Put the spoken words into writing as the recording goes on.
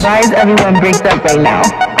Why is everyone breaks up right now?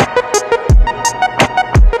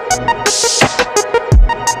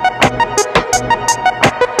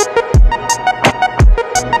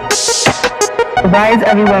 Why is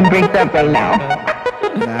everyone breaks up right now?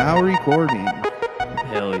 Now recording.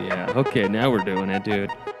 Hell yeah. Okay, now we're doing it,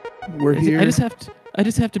 dude. We're here. I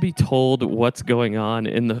just have to be told what's going on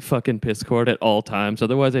in the fucking Discord at all times.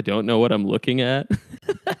 Otherwise, I don't know what I'm looking at.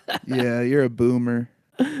 Yeah, you're a boomer.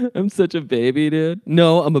 I'm such a baby, dude.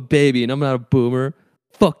 No, I'm a baby and I'm not a boomer.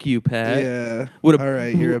 Fuck you, Pat. Yeah. Would a- All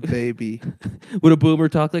right, you're a baby. Would a boomer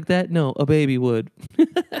talk like that? No, a baby would.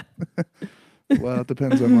 Well, it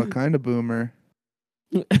depends on what kind of boomer.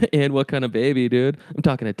 And what kind of baby, dude? I'm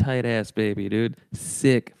talking a tight ass baby, dude.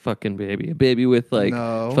 Sick fucking baby. A baby with like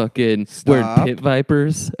No. fucking Stop. wearing pit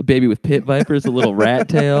vipers. A baby with pit vipers, a little rat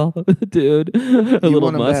tail, dude. A You little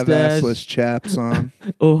want 'em to have mustache. assless chaps on.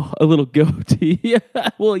 Oh, a little goatee. Yeah.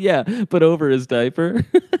 Well, yeah, but over his diaper.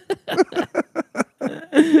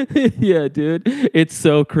 Yeah, dude. It's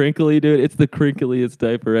so crinkly, dude. It's the crinkliest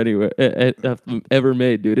diaper anywhere ever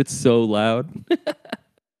made, dude. It's so loud.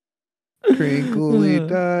 Crinkly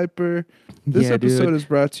diaper. This Yeah, episode dude. is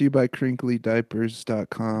brought to you by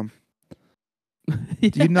crinklydiapers.com.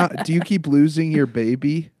 Yeah. Do you keep losing your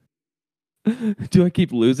baby? Do I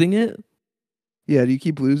keep losing it? Yeah, do you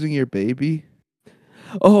keep losing your baby?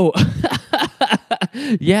 Oh,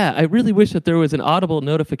 yeah. I really wish that there was an audible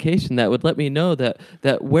notification that would let me know that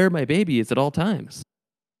where my baby is at all times.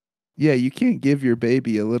 Yeah, you can't give your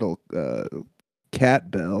baby a little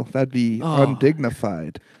cat bell. That'd be Oh.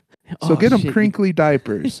 undignified. So Oh, get them shit. crinkly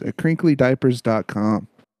diapers at crinklydiapers.com.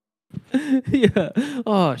 Yeah.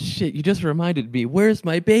 Oh shit! You just reminded me. Where's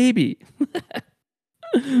my baby?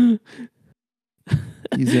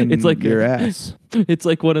 He's in It's like your a- ass. It's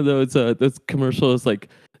like one of those commercials like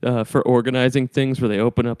for organizing things where they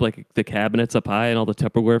open up like the cabinets up high and all the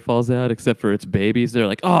Tupperware falls out except for its babies. They're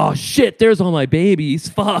like, oh shit, there's all my babies.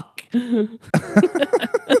 Fuck.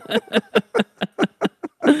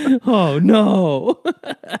 Oh no.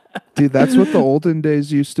 Dude, that's what the olden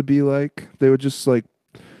days used to be like. They would just like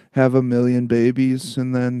have a million babies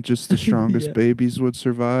and then just the strongest Yeah. babies would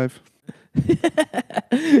survive.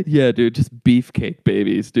 Yeah, dude, just beefcake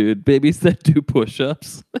babies, dude. Babies that do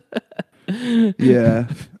push-ups. Yeah.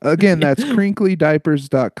 Again, that's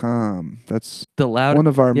crinklydiapers.com. That's The loud one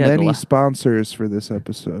of our yeah, the many lou- sponsors for this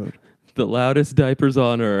episode. the loudest diapers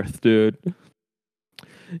on earth, dude.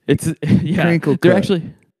 It's yeah. Crinkle They're cut.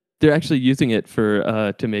 actually using it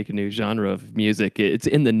for to make a new genre of music. It's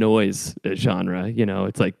in the noise genre. You know,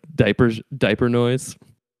 it's like diaper noise.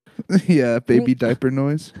 Yeah, baby diaper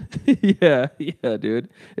noise. Yeah, dude.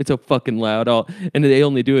 It's so fucking loud. And they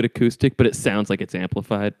only do it acoustic, but it sounds like it's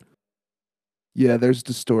amplified. Yeah, there's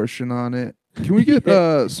distortion on it. Can we get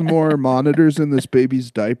some more monitors in this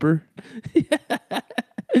baby's diaper?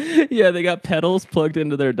 Yeah, they got pedals plugged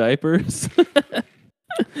into their diapers.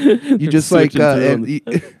 You just like and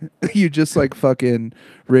you just like fucking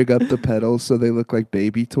rig up the pedals so they look like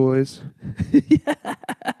baby toys.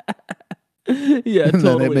 yeah, And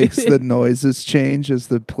totally. then it makes the noises change as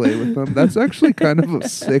they play with them. That's actually kind of a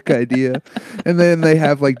sick idea. And then they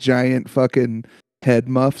have like giant fucking head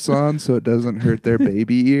muffs on so it doesn't hurt their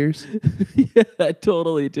baby ears. Yeah,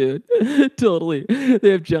 totally, dude. Totally. They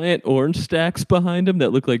have giant orange stacks behind them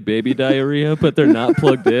that look like baby diarrhea, but they're not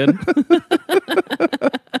plugged in.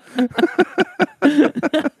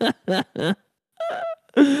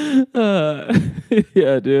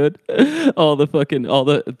 Yeah, dude. All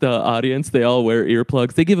the audience, they all wear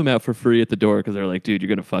earplugs. They give them out for free at the door because they're like, dude, you're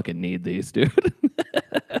gonna fucking need these, dude.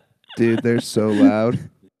 Dude, they're so loud.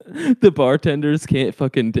 The bartenders can't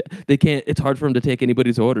fucking. They can't. It's hard for them to take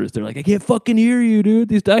anybody's orders. They're like, I can't fucking hear you, dude.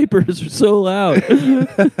 These diapers are so loud.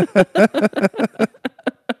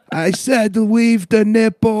 I said to leave the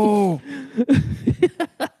nipple.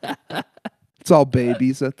 It's all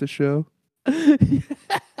babies at the show.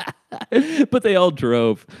 But they all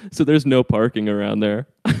drove, so there's no parking around there.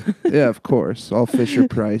 Yeah, of course. All Fisher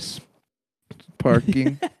Price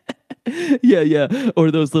parking. Yeah.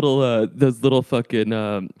 Or those little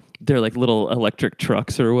fucking they're like little electric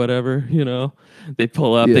trucks or whatever, you know. They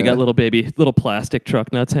pull up, they Yeah. got little plastic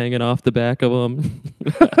truck nuts hanging off the back of them.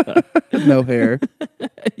 No hair.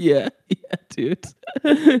 Yeah, dude.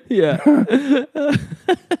 Yeah.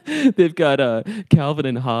 They've got Calvin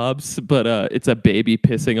and Hobbes, but it's a baby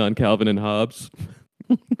pissing on Calvin and Hobbes.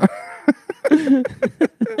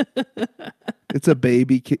 It's a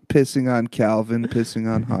baby pissing on Calvin, pissing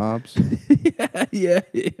on Hobbes. Yeah,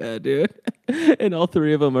 dude. And all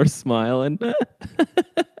three of them are smiling.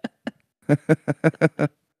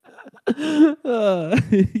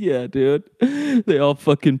 Yeah, dude. They all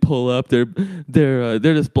fucking pull up. They're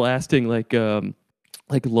just blasting like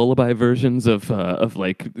lullaby versions of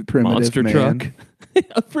like Primitive Monster Man. Truck.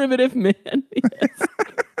 A Primitive Man. Yes.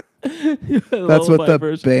 That's what Lullaby the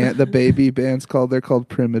version. the baby band's called. They're called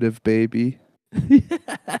Primitive Baby.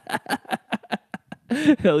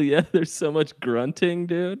 Hell yeah, there's so much grunting,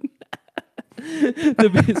 dude.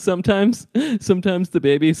 Sometimes the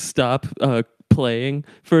babies stop playing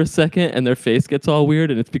for a second and their face gets all weird,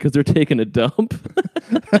 and it's because they're taking a dump.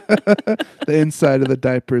 The inside of the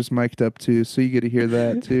diaper's mic'd up too, so you get to hear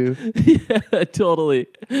that too. Yeah, totally.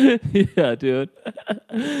 Yeah, dude.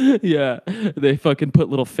 Yeah, they fucking put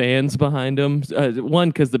little fans behind them. One,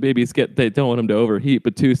 because the babies they don't want them to overheat,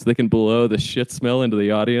 but two, so they can blow the shit smell into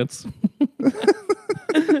the audience.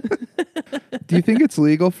 Do you think it's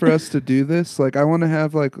legal for us to do this? Like, I want to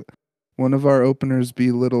have like one of our openers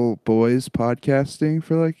be little boys podcasting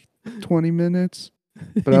for like 20 minutes,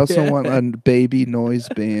 but I also want a baby noise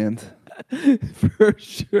band. For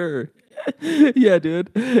sure. Yeah,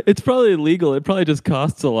 dude. It's probably illegal. It probably just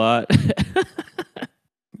costs a lot.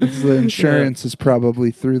 The insurance is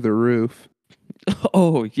probably through the roof.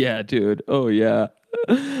 Oh, yeah, dude. Oh, yeah.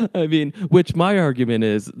 I mean, which my argument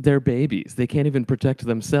is they're babies. They can't even protect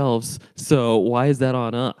themselves. So why is that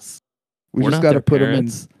on us? We We're just not got to their put them in.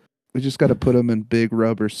 parents. We just got to put them in big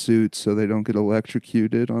rubber suits so they don't get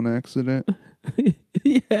electrocuted on accident.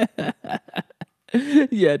 Yeah.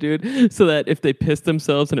 Yeah, dude. So that if they piss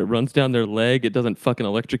themselves and it runs down their leg, it doesn't fucking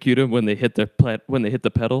electrocute them when they hit the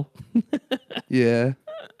pedal. Yeah.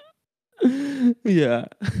 Yeah.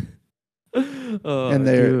 And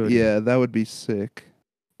they're dude. that would be sick.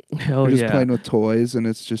 Hell We're just yeah. playing with toys and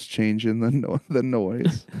it's just changing the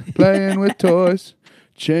noise. Playing with toys,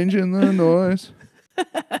 changing the noise.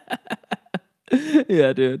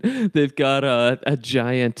 Yeah, dude. They've got a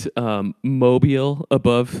giant mobile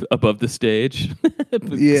above the stage,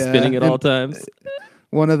 Yeah, spinning at all and times.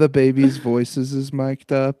 one of the baby's voices is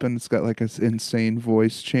mic'd up and it's got like an insane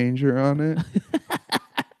voice changer on it.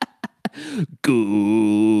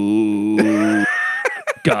 Goo.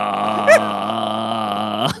 Gah.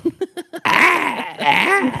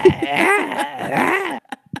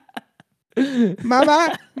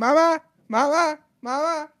 Mama, mama, mama,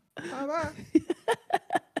 mama, mama.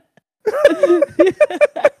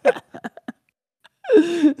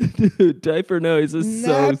 Dude, diaper noise is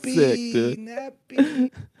so sick, dude.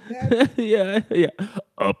 Nappy. Yeah, yeah.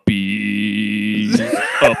 Upbeat.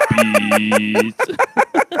 Upbeat.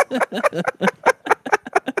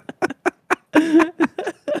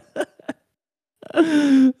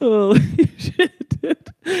 Holy shit, dude.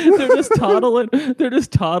 They're just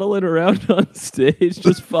toddling around on stage,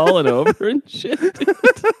 just falling over and shit, dude.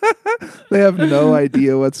 They have no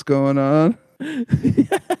idea what's going on.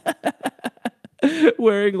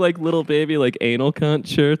 Wearing like little baby like anal cunt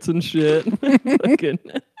shirts and shit. Fucking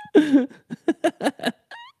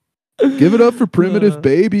Give it up for Primitive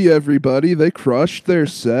Baby, everybody. They crushed their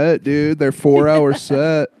set, dude. Their 4-hour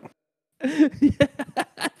set. yeah,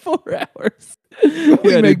 4 hours. We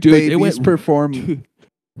Yeah, make dude, they babies went perform.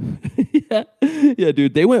 yeah,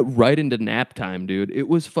 dude. They went right into nap time, dude. It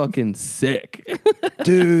was fucking sick.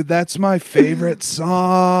 Dude, that's my favorite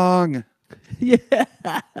song. Yeah.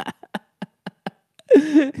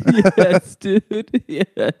 Yes, dude.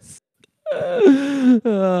 Yes.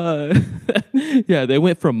 Yeah, they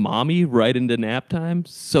went from mommy right into nap time.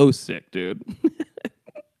 So sick, dude.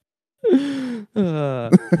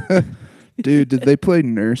 Dude, did they play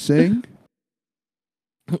Nursing?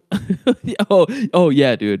 Oh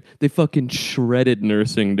yeah, dude. They fucking shredded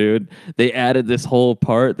Nursing, dude. They added this whole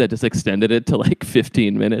part that just extended it to like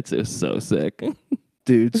 15 minutes. It was so sick.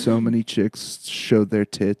 Dude, so many chicks showed their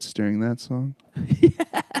tits during that song.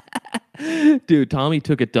 Dude, Tommy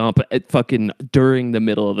took a dump at fucking during the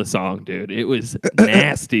middle of the song, dude. It was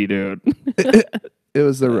nasty, dude. It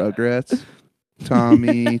was the Rugrats.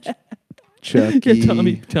 Tommy, Chucky.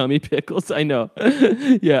 Yeah, Tommy Pickles. I know.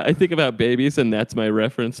 Yeah, I think about babies, and that's my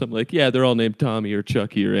reference. I'm like, yeah, they're all named Tommy or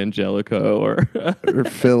Chucky or Angelico or or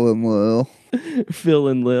Phil and Lil. Phil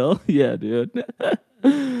and Lil. Yeah, dude.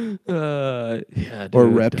 Yeah, dude. Or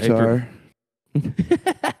Reptar.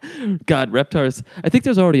 God, Reptar's. I think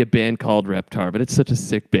there's already a band called Reptar, but it's such a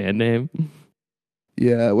sick band name.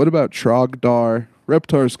 Yeah, what about Trogdar?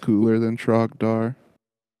 Reptar's cooler than Trogdar.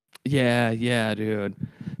 Yeah, dude.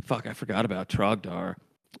 Fuck, I forgot about Trogdar.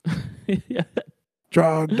 Yeah.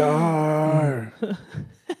 Trogdar.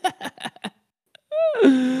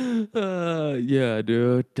 Yeah,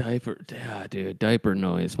 dude. Diaper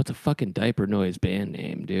noise. What's a fucking diaper noise band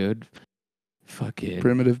name, dude? Fucking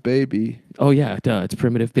Primitive Baby. Oh yeah, duh, it's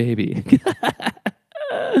Primitive Baby.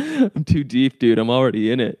 I'm too deep, dude. I'm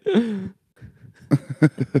already in it. I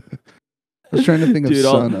was trying to think of Dude,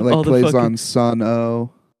 Sun. Like all the plays fucking- on Sun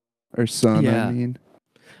O or Sun. Yeah. I mean,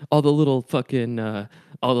 All the little fucking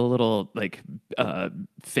all the little like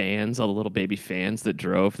fans, all the little baby fans that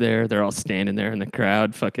drove there, they're all standing there in the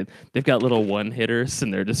crowd fucking they've got little one hitters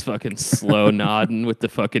and they're just fucking slow nodding with the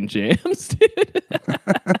fucking jams, dude.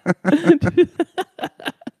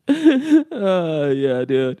 Yeah,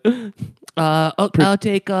 dude. I'll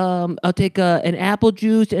take an apple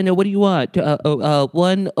juice and what do you want?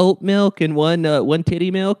 One oat milk and one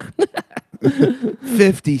titty milk.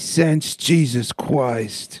 50 cents. Jesus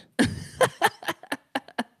Christ.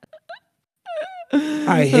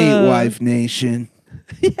 I hate Wife Nation.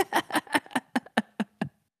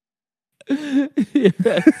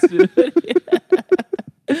 Yes, dude.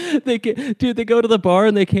 They go to the bar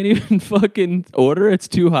and they can't even fucking order. It's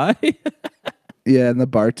too high. Yeah, and the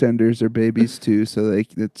bartenders are babies too, so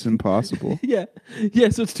it's impossible. Yeah.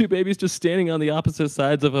 So it's two babies just standing on the opposite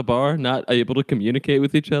sides of a bar, not able to communicate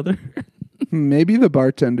with each other. Maybe the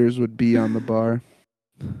bartenders would be on the bar.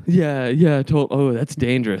 Yeah. Oh, that's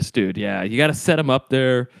dangerous, dude. Yeah, you got to set them up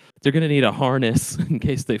there. They're gonna need a harness in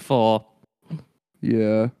case they fall.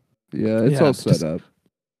 Yeah, it's Yeah, all set up.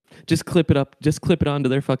 Just clip it up. Just clip it onto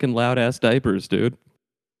their fucking loud ass diapers, dude.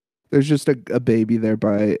 There's just a baby there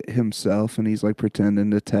by himself, and he's like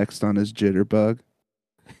pretending to text on his jitterbug.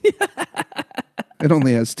 It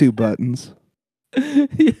only has 2 buttons.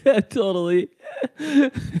 Yeah, totally.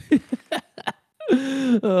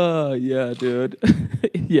 Oh yeah, dude.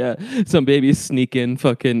 Yeah, some babies sneak in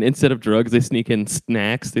fucking instead of drugs, they sneak in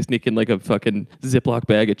snacks. They sneak in like a fucking Ziploc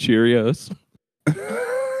bag of Cheerios.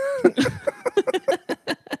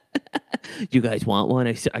 You guys want one?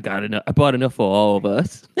 I got enough. I bought enough for all of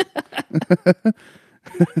us.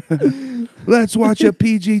 Let's watch a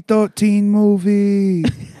PG-13 movie.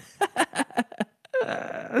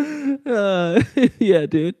 Yeah,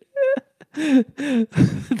 dude.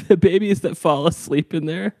 The babies that fall asleep in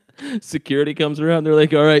there, security comes around. They're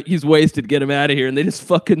like, all right, he's wasted. Get him out of here. And they just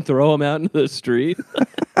fucking throw him out into the street.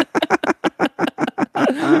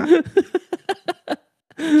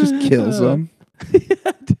 Just kills them.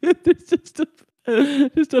 Yeah, dude. There's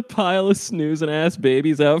just a pile of snoozing ass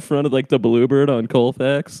babies out front of like the Bluebird on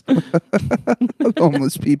Colfax.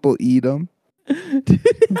 Homeless people eat them. You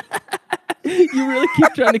really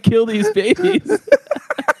keep trying to kill these babies.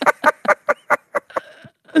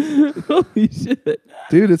 Holy shit.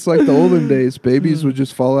 Dude, it's like the olden days. Babies would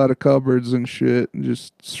just fall out of cupboards and shit, and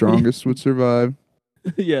just strongest would survive.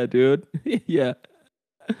 Yeah, dude. Yeah.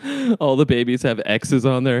 All the babies have X's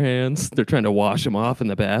on their hands. They're trying to wash them off in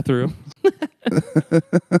the bathroom.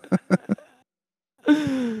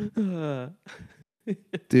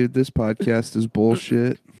 Dude, this podcast is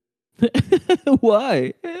bullshit.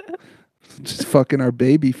 Why? Just fucking our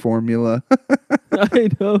baby formula. I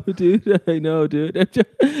know, dude.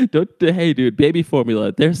 Hey, dude, baby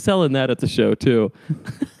formula. They're selling that at the show, too.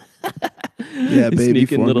 Yeah, baby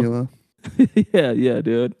Sneaking little- formula. Yeah,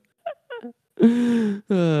 dude.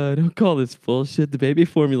 Don't call this bullshit. The baby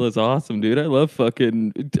formula is awesome, dude. I love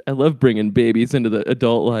bringing babies into the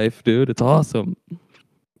adult life, dude. It's awesome.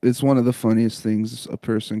 It's one of the funniest things a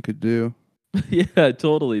person could do. Yeah,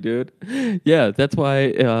 totally, dude. Yeah, that's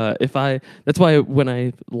why when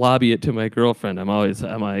I lobby it to my girlfriend, I'm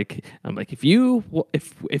like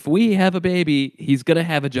if we have a baby, he's gonna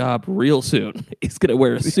have a job real soon. He's gonna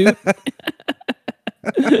wear a suit.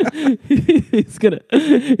 he's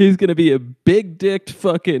gonna be a big dicked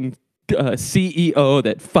fucking CEO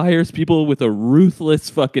that fires people with a ruthless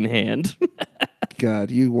fucking hand.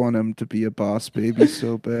 God, you want him to be a boss baby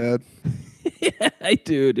so bad. Yeah, I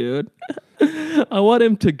do, dude. I want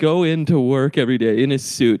him to go into work every day in his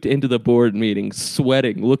suit, into the board meeting,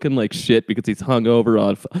 sweating, looking like shit because he's hungover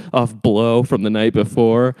off blow from the night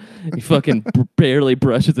before. He fucking barely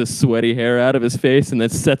brushes his sweaty hair out of his face and then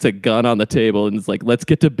sets a gun on the table and is like, let's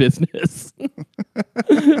get to business.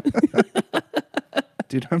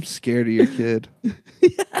 Dude, I'm scared of your kid.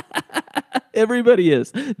 Everybody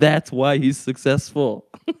is. That's why he's successful.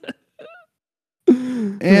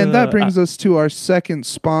 And that brings us to our second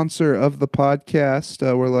sponsor of the podcast.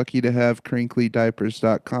 We're lucky to have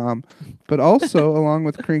crinklydiapers.com. But also, along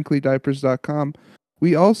with crinklydiapers.com,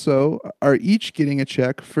 we also are each getting a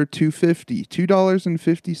check for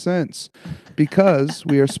 $2.50 because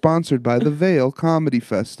we are sponsored by the Vale Comedy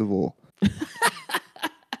Festival.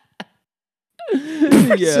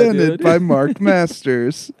 Presented by Mark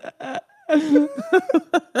Masters.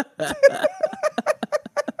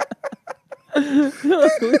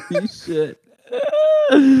 Holy shit.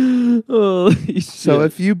 Holy So shit.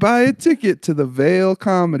 if you buy a ticket to the Vale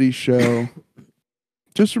Comedy Show,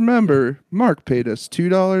 just remember, Mark paid us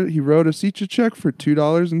 $2. He wrote us each a check for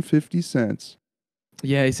 $2.50.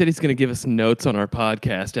 Yeah, he said he's going to give us notes on our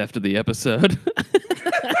podcast after the episode.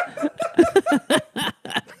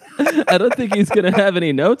 I don't think he's going to have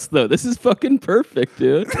any notes, though. This is fucking perfect,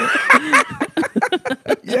 dude.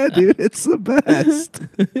 Yeah, dude, it's the best.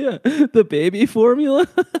 Yeah, the baby formula.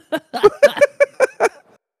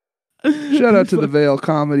 Shout out to the Vale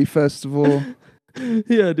Comedy Festival.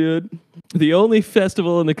 Yeah, dude. The only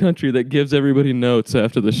festival in the country that gives everybody notes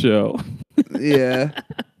after the show. Yeah.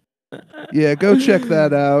 Yeah, go check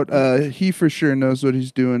that out. He for sure knows what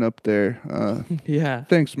he's doing up there. Yeah.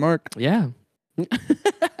 Thanks, Mark. Yeah.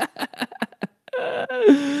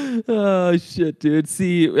 Oh shit, dude.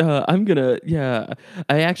 See, I'm gonna. Yeah,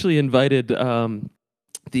 I actually invited the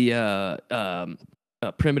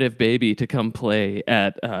Primitive Baby to come play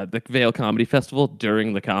at the Vale Comedy Festival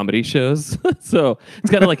during the comedy shows. So it's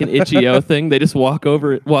kind of like an itch.io thing. They just walk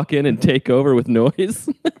in and take over with noise.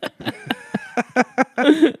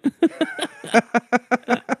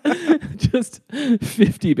 Just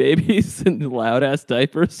 50 babies in loud ass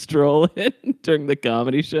diapers stroll in during the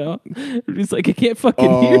comedy show. He's like, I can't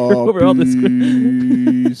fucking hear over all this.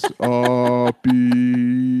 Bees,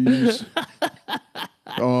 bees,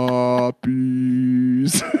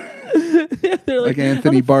 bees. Yeah, they're Like "How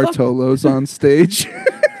Anthony the fuck-" Bartolo's on stage.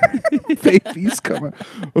 Babies coming.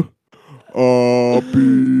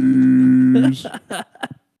 Bees.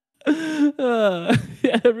 Yeah,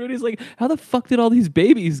 everybody's like, how the fuck did all these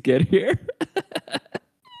babies get here?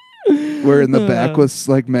 We're in the back with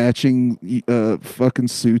like matching fucking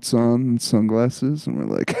suits on and sunglasses, and we're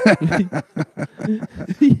like,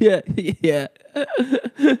 Yeah.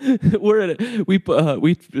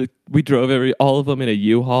 We drove all of them in a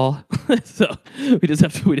U-Haul. So we just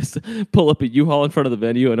pull up a U-Haul in front of the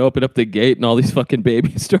venue and open up the gate, and all these fucking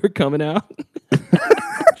babies start coming out.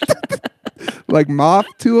 like moth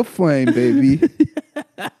to a flame, baby.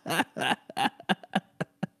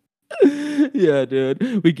 Yeah,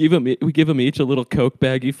 dude. We give them each a little Coke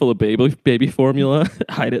baggie full of baby formula.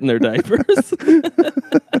 Hide it in their diapers.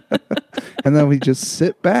 And then we just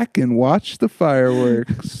sit back and watch the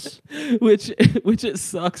fireworks. which it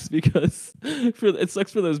sucks because it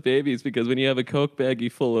sucks for those babies, because when you have a Coke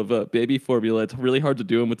baggie full of baby formula, it's really hard to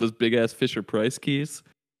do them with those big ass Fisher Price keys.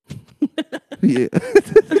 Yeah.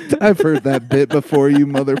 I've heard that bit before, you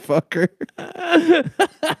motherfucker.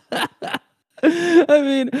 I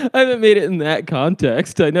mean, I haven't made it in that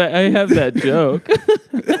context. I know I have that joke.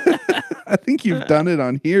 I think you've done it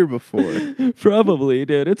on here before. Probably,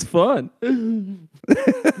 dude. It's fun. Come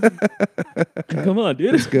on,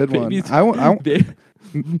 dude. It's a good one. Babies-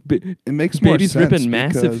 It makes more babies sense ripping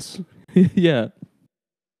massive. Yeah.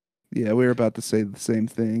 Yeah, we were about to say the same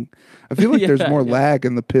thing. I feel like there's Yeah, more yeah. lag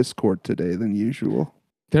in the piss court today than usual.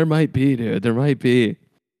 There might be, dude. There might be.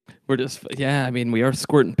 We're just, yeah, I mean, we are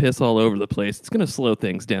squirting piss all over the place. It's going to slow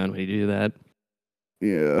things down when you do that.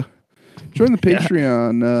 Yeah. Join the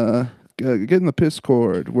Patreon. Get in the piss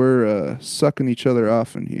cord. We're sucking each other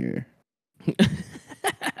off in here.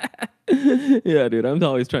 Yeah, dude. I'm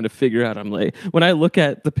always trying to figure out. I'm like, when I look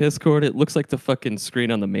at the piss cord, it looks like the fucking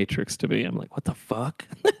screen on the Matrix to me. I'm like, what the fuck?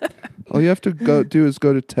 All you have to go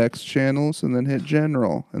to text channels and then hit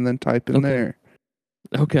general and then type in Okay. there.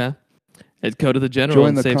 Okay. Let's go to the general Join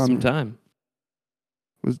and the save com- some time.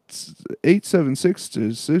 Was 876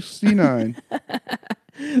 to 69.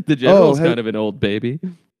 The general's hey- kind of an old baby.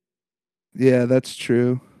 Yeah, that's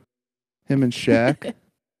true. Him and Shaq.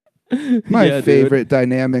 My Yeah, dude. favorite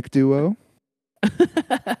dynamic duo.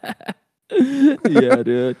 Yeah,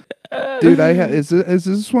 dude. Dude, has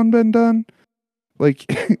this one been done? Like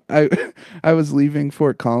I was leaving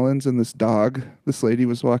Fort Collins and this lady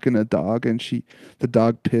was walking a dog, and the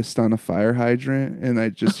dog pissed on a fire hydrant, and I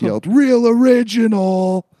just yelled, "Real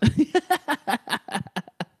original."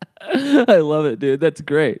 I love it, dude. That's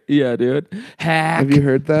great. Yeah, dude. Hack. Have you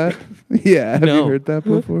heard that? Yeah, have No. you heard that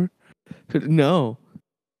before? No,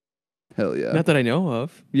 Hell yeah. not that I know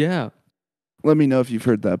of. Yeah. Let me know if you've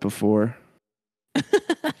heard that before. I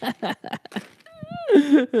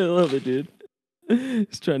love it, dude.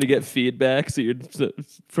 Just trying to get feedback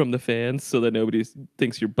from the fans so that nobody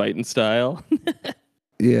thinks you're biting style.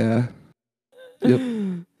 Yeah. Yep.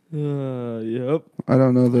 Yep. I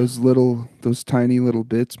don't know, those tiny little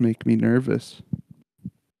bits make me nervous.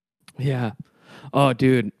 Yeah. Oh,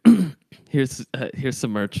 dude. Here's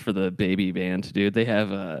some merch for the baby band, dude. They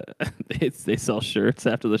have they sell shirts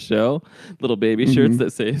after the show, little baby shirts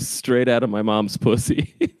that say "straight out of my mom's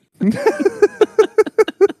pussy."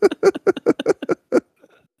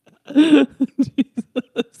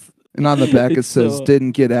 And on the back it It's says, so-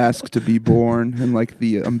 "Didn't get asked to be born," and like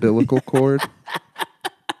the umbilical cord.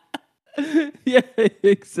 Yeah,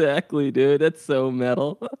 exactly, dude. That's so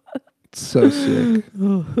metal. It's so sick.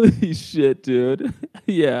 Holy shit, dude.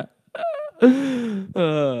 Yeah. Dude.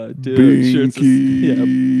 Shirts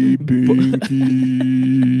Binky,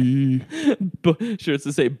 Binky. Shirts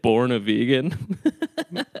to say "Born a Vegan."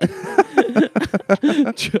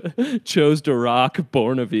 Chose to rock,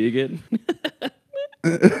 born a vegan.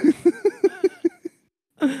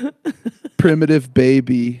 Primitive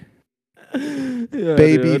baby. Yeah,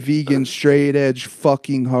 Baby dude. vegan, straight edge,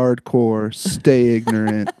 fucking hardcore. Stay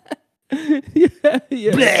ignorant. Yeah,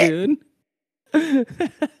 dude.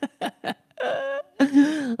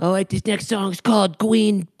 All right, this next song's called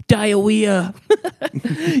Queen Diarrhea.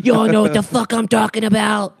 You all know what the fuck I'm talking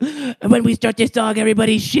about. And when we start this song,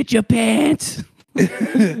 everybody shit your pants.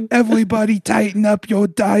 Everybody tighten up your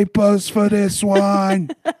diapers for this one.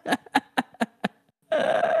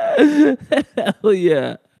 Hell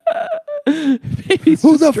yeah. Baby's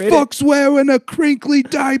Who just the straight fuck's wearing a crinkly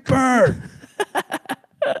diaper?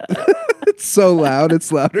 It's so loud.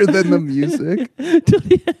 It's louder than the music.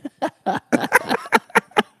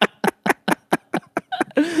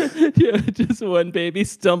 Yeah, just one baby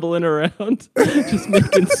stumbling around, just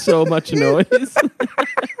making so much noise.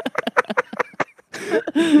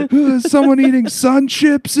 Is someone eating sun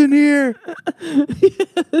chips in here?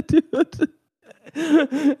 Dude.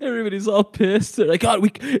 Everybody's all pissed. They're like, God,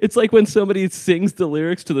 it's like when somebody sings the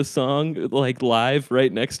lyrics to the song like live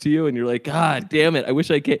right next to you, and you're like, God damn it! I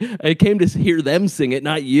wish I came to hear them sing it,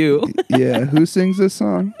 not you. Yeah, who sings this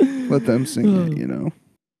song? Let them sing it, you know.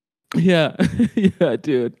 Yeah, yeah,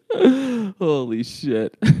 dude. Holy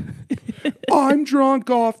shit. I'm drunk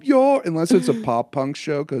off your... Unless it's a pop punk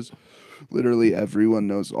show, because literally everyone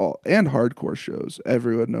knows all... And hardcore shows.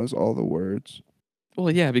 Everyone knows all the words.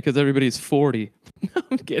 Well, yeah, because everybody's 40. No,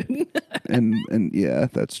 I'm kidding. And yeah,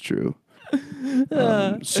 that's true.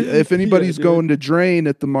 If anybody's dude. going to Drain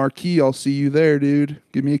at the Marquee, I'll see you there, dude.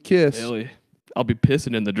 Give me a kiss. Really? I'll be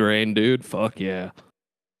pissing in the drain, dude. Fuck yeah.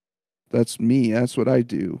 That's me. That's what I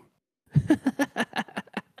do.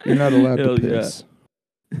 You're not allowed Hell to yeah. piss.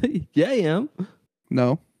 Yeah, I am.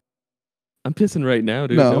 No, I'm pissing right now,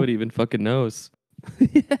 dude. No. Nobody even fucking knows.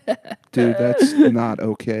 dude, that's not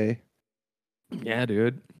okay. Yeah,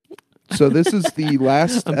 dude. So this is the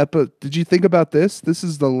last episode. Did you think about this? This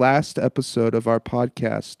is the last episode of our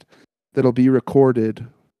podcast that'll be recorded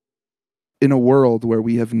in a world where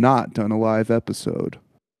we have not done a live episode.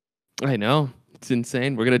 I know. It's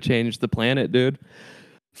insane. We're going to change the planet, dude.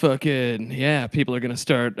 Fucking, yeah. People are going to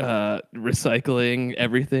start recycling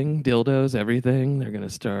everything, dildos, everything. They're going to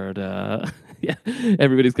start, yeah.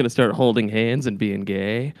 Everybody's going to start holding hands and being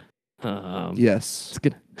gay. Yes. It's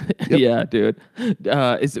gonna, Yep. yeah, dude.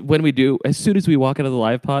 Is it when we do, as soon as we walk out of the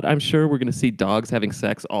live pod, I'm sure we're gonna see dogs having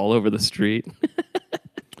sex all over the street.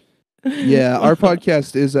 Yeah, our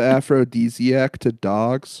podcast is an aphrodisiac to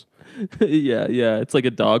dogs. Yeah. It's like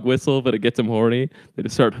a dog whistle, but it gets them horny. They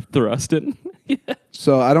just start thrusting. Yeah.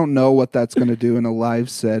 So I don't know what that's going to do in a live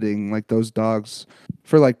setting. Like those dogs,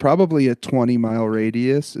 for like probably a 20-mile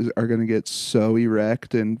radius, are going to get so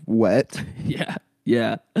erect and wet.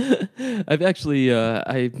 Yeah. I've actually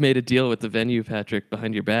I made a deal with the venue, Patrick,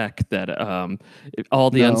 behind your back, that all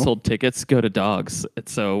the No. unsold tickets go to dogs. And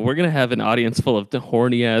so we're gonna have an audience full of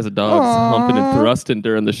horny ass dogs humping and Aw. thrusting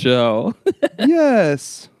during the show.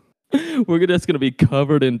 Yes. We're just gonna be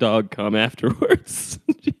covered in dog cum afterwards.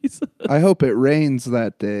 Jesus. I hope it rains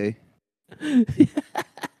that day.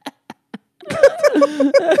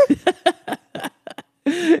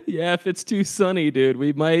 Yeah, if it's too sunny, dude,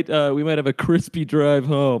 we might have a crispy drive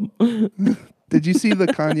home. Did you see the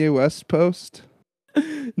Kanye West post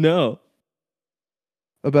No.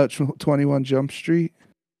 about 21 Jump Street?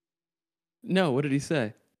 No, what did he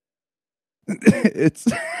say? It's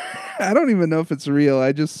I don't even know if it's real.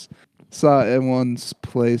 I just saw it in one's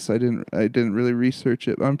place. I didn't really research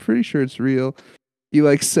it. I'm pretty sure it's real. He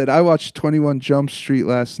like said, I watched 21 Jump Street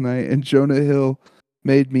last night and Jonah Hill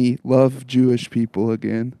made me love Jewish people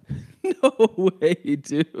again. No way,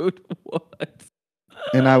 dude. What?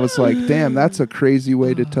 And I was like, damn, that's a crazy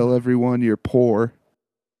way to tell everyone you're poor.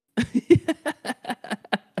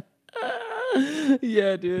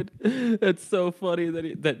 Yeah, dude. That's so funny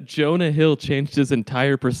that Jonah Hill changed his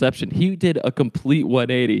entire perception. He did a complete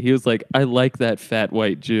 180. He was like, I like that fat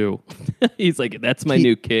white Jew. He's like, that's my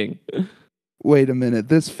new king. Wait a minute,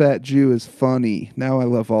 this fat Jew is funny. Now I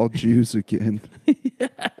love all Jews again. Yeah,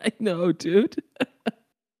 I know, dude.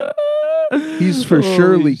 He's for Holy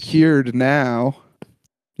surely shit. cured now.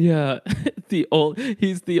 Yeah.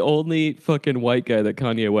 He's the only fucking white guy that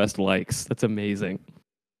Kanye West likes. That's amazing.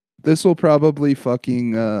 This will probably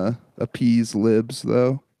fucking appease libs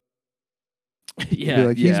though. Yeah, Be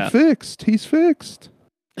like, yeah. he's fixed. He's fixed.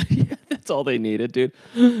 Yeah, that's all they needed, dude.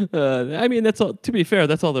 I mean, that's all. To be fair,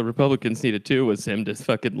 that's all the Republicans needed too, was him to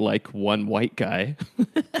fucking like one white guy.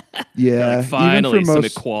 Yeah, Like, finally, even for some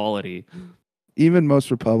most, equality. even most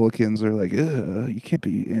Republicans are like, you can't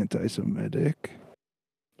be anti-Semitic.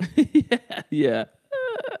 Yeah.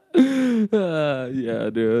 Yeah,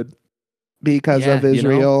 dude. Because Yeah, of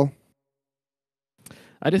Israel.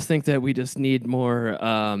 I just think that we just need more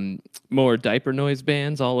diaper noise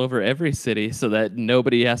bans all over every city, so that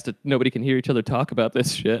nobody can hear each other talk about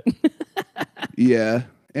this shit. Yeah,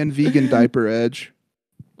 and vegan diaper edge.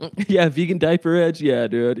 Yeah, vegan diaper edge. Yeah,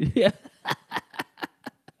 dude. Yeah.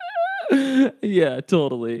 Yeah,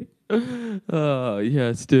 totally. Oh,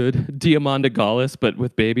 yes, dude. Diamanda Gallus, but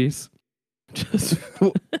with babies. Just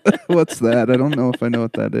What's that? I don't know if I know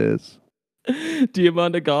what that is.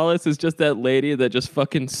 Diamanda Gallus is just that lady that just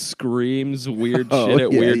fucking screams weird Oh, shit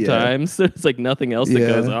at yeah, weird yeah. times. There's like nothing else that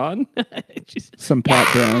goes Yeah. on. She's- Some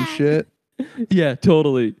Pat Brown shit. yeah,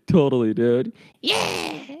 totally, dude.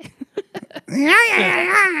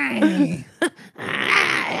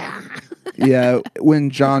 Yeah, when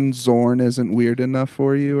John Zorn isn't weird enough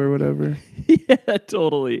for you or whatever. Yeah,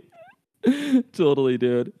 totally. Totally,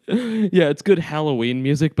 dude. Yeah, it's good Halloween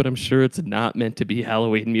music, but I'm sure it's not meant to be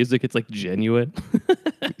Halloween music. It's like genuine.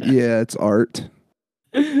 Yeah, it's art.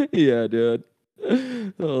 Yeah, dude.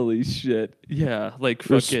 Holy shit. Yeah, like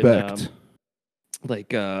fucking Respect.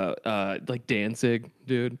 like Danzig,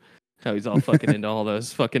 dude. How he's all fucking into all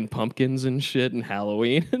those fucking pumpkins and shit and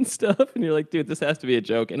Halloween and stuff. And you're like, dude, this has to be a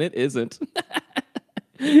joke, and it isn't.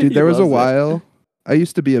 Dude, He there was a loves it. while. I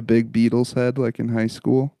used to be a big Beatles head, like in high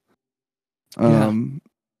school. Yeah. And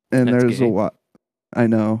That's there's gay. a while. I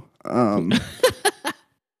know. Dude,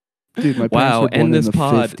 my parents Wow, were born end this in the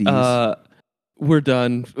pod. 50s. We're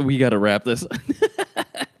done. We gotta wrap this.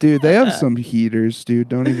 Dude, they have some heaters, dude.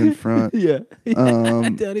 Don't even front. Yeah.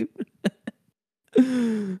 Um, Don't even-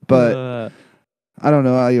 but I don't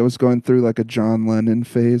know. I was going through like a John Lennon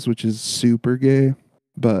phase, which is super gay.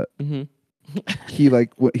 But mhm. he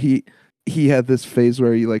like what he had this phase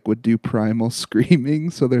where he like would do primal screaming.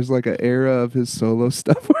 So there's like an era of his solo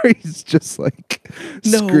stuff where he's just like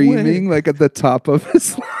No screaming way. like at the top of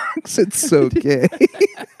his lungs. It's so gay.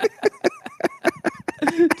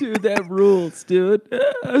 Dude, that rules, dude.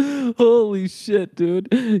 Holy shit, dude.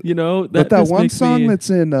 You know, But that just one makes song me- that's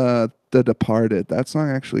in The Departed, that song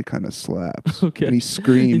actually kind of slaps. Okay. And he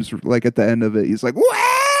screams like at the end of it. He's like, "Wah!"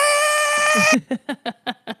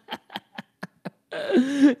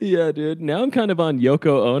 Yeah, dude. Now I'm kind of on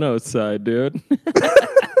Yoko Ono's side, dude.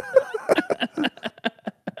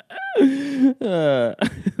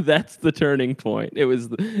 That's the turning point. It was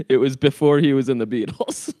before he was in the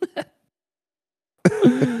Beatles.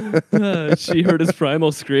 She heard his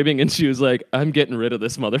primal screaming and she was like, "I'm getting rid of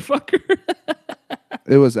this motherfucker."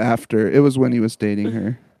 It was after. It was when he was dating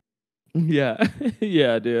her. Yeah,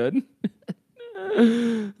 yeah, dude.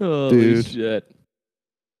 Holy Dude. shit.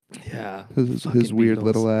 Yeah. His Fucking weird Beatles.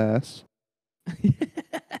 little ass.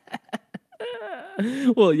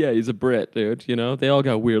 Well, yeah, he's a Brit, dude. You know, they all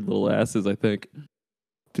got weird little asses, I think.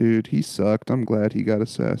 Dude, he sucked. I'm glad he got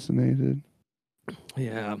assassinated.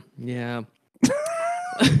 Yeah, yeah.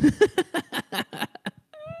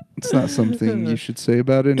 It's not something you should say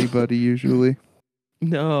about anybody usually.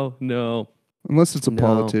 No, no. Unless it's a No.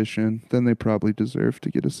 politician, then they probably deserve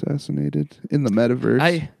to get assassinated in the metaverse.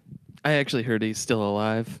 I actually heard he's still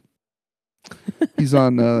alive. He's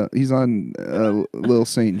on Lil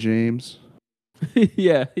St. James.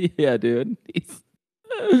 Yeah, yeah, dude. He's,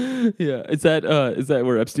 yeah, is that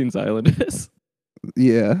where Epstein's Island is?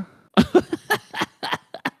 Yeah.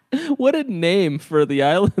 What a name for the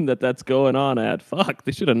island that's going on at. Fuck,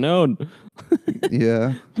 they should have known.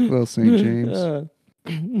 Yeah. Lil St. James.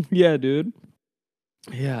 Yeah, dude.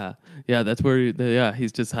 Yeah, yeah, that's where.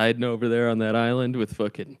 He's just hiding over there on that island with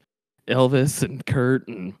fucking Elvis and Kurt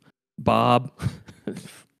and Bob.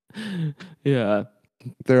 Yeah,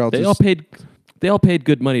 They're all they just all paid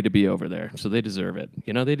good money to be over there, so they deserve it.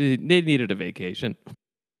 You know, they needed a vacation.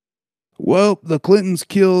 Well, the Clintons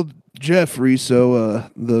killed Jeffrey, so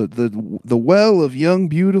the well of young,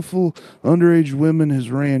 beautiful, underage women has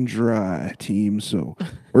ran dry, team. So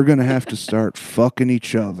we're gonna have to start fucking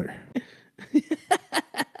each other.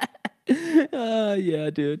 Yeah,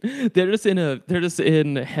 dude. They're just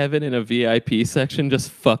in heaven in a VIP section,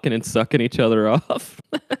 just fucking and sucking each other off.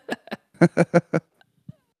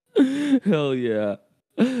 Hell yeah.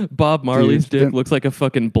 Bob Marley's Dude, dick looks like a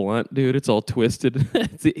fucking blunt, dude. It's all twisted.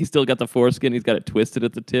 He's still got the foreskin. He's got it twisted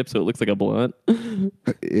at the tip, so it looks like a blunt.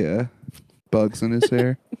 Yeah. Bugs in his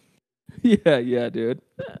hair. Yeah, dude.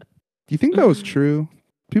 Do you think that was true?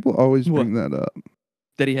 People always bring that up.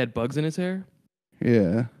 That he had bugs in his hair?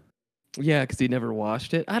 Yeah. Yeah, because he never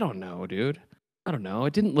washed it. I don't know, dude. I don't know.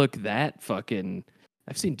 It didn't look that fucking...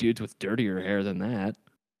 I've seen dudes with dirtier hair than that.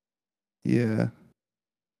 Yeah.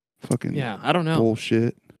 Fucking Yeah, I don't know.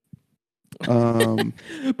 bullshit.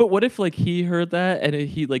 But what if like he heard that and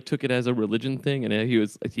he like took it as a religion thing, and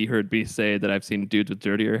he heard me say that I've seen dudes with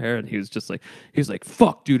dirtier hair, and he was like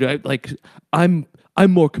fuck, dude, I'm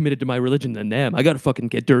more committed to my religion than them. I gotta fucking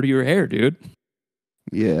get dirtier hair, dude.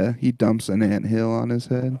 Yeah, he dumps an anthill on his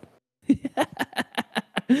head.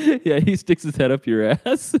 Yeah, he sticks his head up your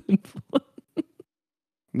ass.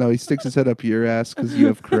 No, he sticks his head up your ass because you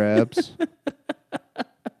have crabs.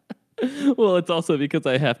 Well, it's also because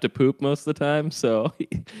I have to poop most of the time, so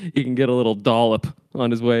he can get a little dollop on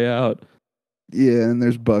his way out. Yeah, and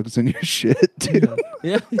there's bugs in your shit too.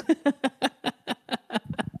 Yeah.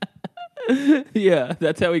 Yeah,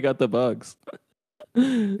 that's how we got the bugs.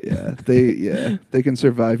 Yeah, they can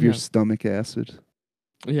survive your Yeah. stomach acid.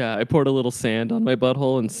 Yeah, I poured a little sand on my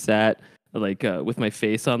butthole and sat like with my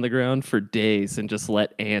face on the ground for days and just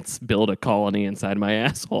let ants build a colony inside my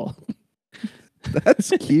asshole. That's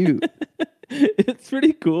cute. It's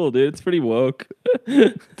pretty cool, dude. It's pretty woke.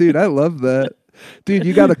 Dude, I love that. Dude,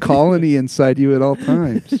 you got a colony inside you at all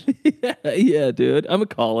times. Yeah, dude. I'm a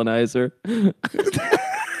colonizer.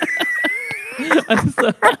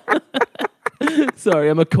 Sorry,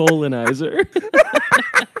 I'm a colonizer.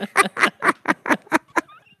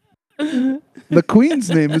 The queen's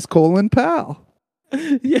name is Colin Powell.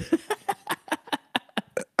 Yeah.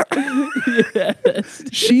 Yes.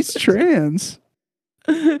 She's trans.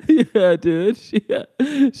 Yeah, dude.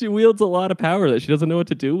 She wields a lot of power that she doesn't know what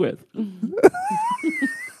to do with.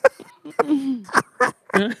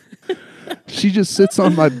 She just sits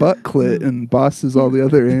on my butt clit and bosses all the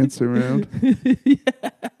other ants around.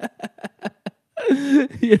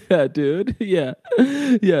 Yeah, dude. Yeah.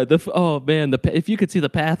 Yeah. Oh man, if you could see the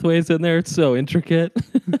pathways in there, it's so intricate.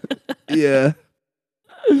 Yeah.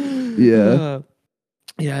 Yeah.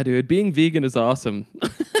 Yeah, dude. Being vegan is awesome.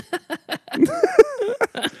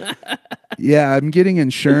 Yeah, I'm getting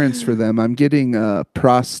insurance for them. I'm getting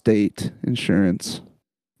prostate insurance.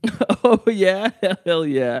 Oh yeah, hell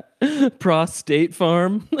yeah. Prostate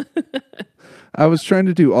farm. I was trying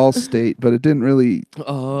to do all state, but it didn't really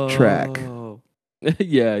track.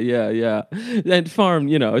 Yeah. And farm,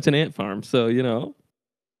 it's an ant farm, so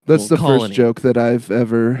That's the colony. first joke that I've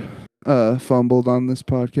ever fumbled on this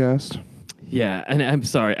podcast. Yeah, and I'm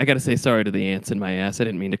sorry. I got to say sorry to the ants in my ass. I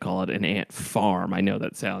didn't mean to call it an ant farm. I know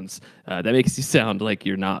that sounds, that makes you sound like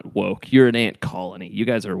you're not woke. You're an ant colony. You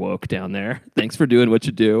guys are woke down there. Thanks for doing what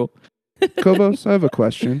you do. Kobos, I have a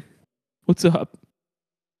question. What's up?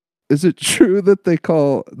 Is it true that they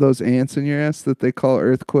call those ants in your ass, that they call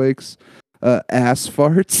earthquakes ass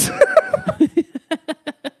farts?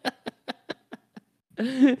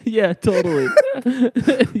 Yeah, totally.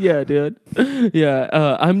 Yeah, dude.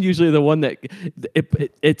 Yeah, I'm usually the one that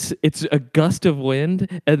it's a gust of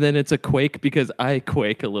wind, and then it's a quake because I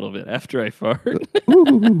quake a little bit after I fart.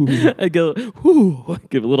 Ooh. I go, whoo,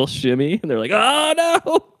 give a little shimmy, and they're like, oh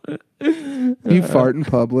no. You fart in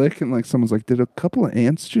public, and like someone's like, "Did a couple of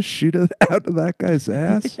ants just shoot out of that guy's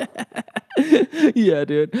ass?" Yeah,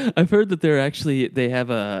 dude. I've heard that they have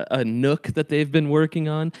a nook that they've been working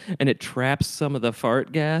on, and it traps some of the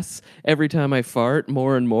fart gas every time I fart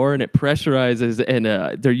more and more, and it pressurizes, and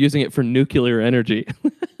they're using it for nuclear energy.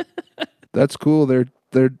 That's cool.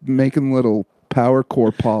 They're making little power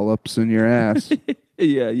core polyps in your ass.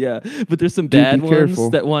 Yeah. But there's some Dude, bad be ones careful.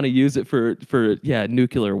 that want to use it for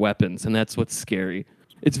nuclear weapons, and that's what's scary.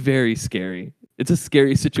 It's very scary. It's a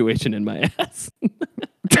scary situation in my ass.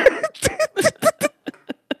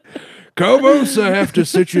 Kobos, I have to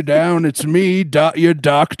sit you down. It's me, your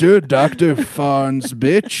doctor, Dr. Fonz,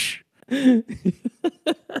 bitch.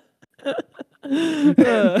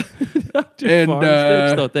 Dr. And,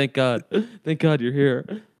 Farnsworth, oh, thank God. Thank God you're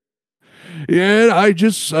here. Yeah,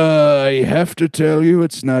 I have to tell you,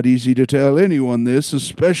 it's not easy to tell anyone this,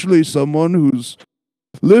 especially someone who's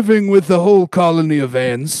living with the whole colony of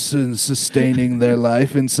ants and sustaining their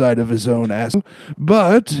life inside of his own ass.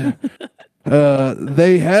 But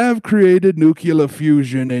they have created nuclear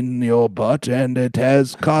fusion in your butt, and it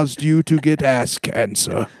has caused you to get ass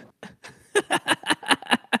cancer.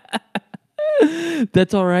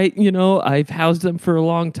 That's all right. I've housed them for a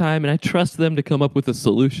long time, and I trust them to come up with a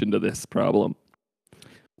solution to this problem.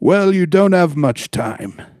 Well, you don't have much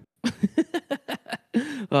time.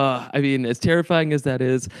 I mean, as terrifying as that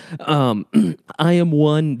is, I am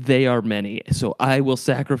one, they are many. So I will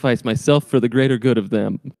sacrifice myself for the greater good of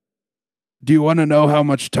them. Do you want to know how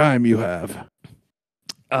much time you have?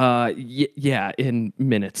 Yeah, in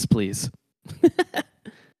minutes, please.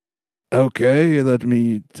 Okay,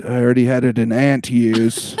 I already had it in ant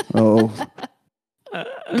years. All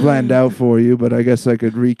planned out for you, but I guess I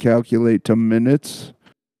could recalculate to minutes.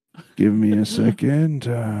 Give me a second.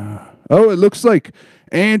 Oh, it looks like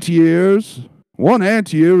ant years. 1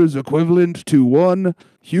 ant year is equivalent to 1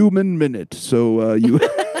 human minute. So you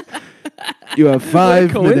you have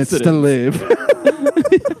 5 minutes to live.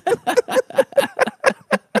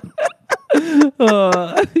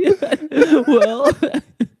 Well,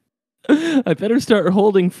 I better start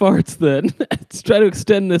holding farts then. Let's try to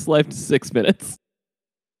extend this life to 6 minutes.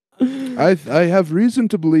 I have reason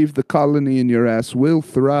to believe the colony in your ass will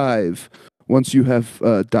thrive once you have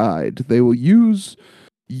died. They will use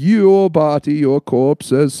your body, your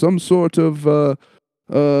corpse, as some sort of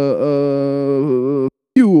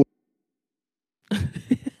fuel.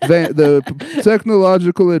 The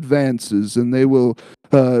technological advances, and they will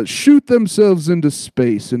shoot themselves into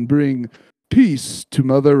space and bring peace to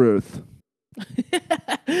Mother Earth.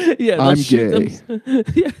 Yeah, they'll I'm shoot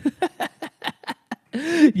gay.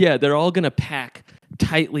 Yeah, they're all gonna pack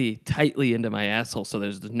tightly into my asshole, so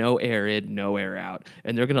there's no air in, no air out,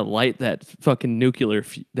 and they're gonna light that fucking nuclear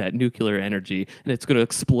energy, and it's gonna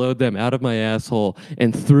explode them out of my asshole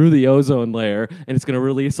and through the ozone layer, and it's gonna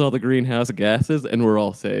release all the greenhouse gases, and we're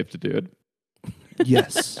all saved, dude.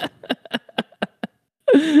 Yes.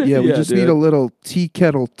 Yeah, we just need dude. a little tea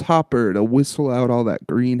kettle topper to whistle out all that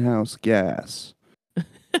greenhouse gas.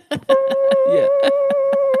 Yeah.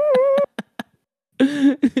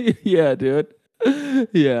 Yeah, dude.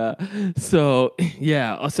 Yeah. So,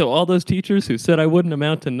 yeah. So all those teachers who said I wouldn't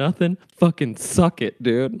amount to nothing, fucking suck it,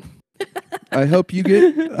 dude. I hope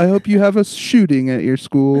you have a shooting at your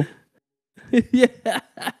school. Yeah.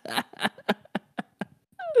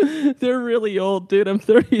 They're really old, dude. I'm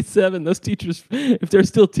 37. Those teachers, if they're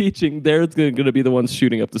still teaching, they're going to be the ones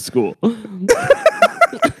shooting up the school.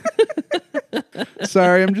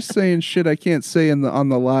 Sorry, I'm just saying shit I can't say on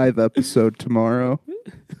the live episode tomorrow.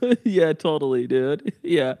 Yeah, totally, dude.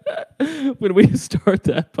 Yeah. When we start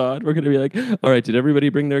that pod, we're going to be like, all right, did everybody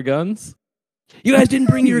bring their guns? You guys didn't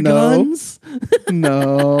bring your No. guns?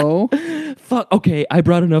 No. Fuck. Okay, I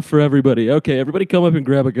brought enough for everybody. Okay, everybody come up and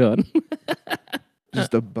grab a gun.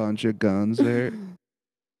 Just a bunch of guns there.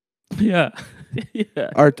 Yeah. Yeah.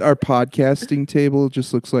 Our podcasting table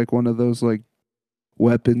just looks like one of those like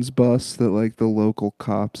weapons busts that like the local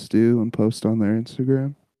cops do and post on their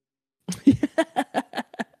Instagram.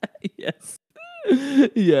 Yes.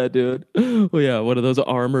 Yeah, dude. Oh yeah, one of those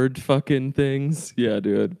armored fucking things. Yeah,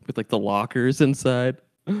 dude. With like the lockers inside.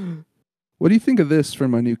 What do you think of this for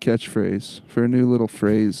my new catchphrase? For a new little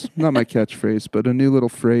phrase. Not my catchphrase, but a new little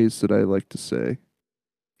phrase that I like to say.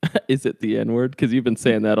 Is it the N-word? Because you've been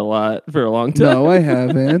saying that a lot for a long time. No, I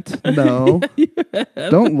haven't. No.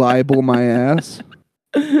 Don't libel my ass.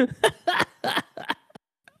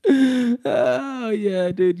 Oh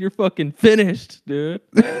yeah, dude, you're fucking finished, dude.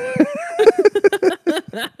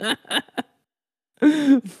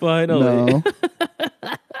 Finally. No.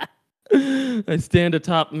 I stand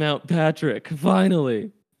atop Mount Patrick.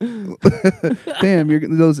 Finally.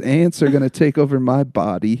 Damn, those ants are going to take over my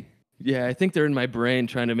body. Yeah, I think they're in my brain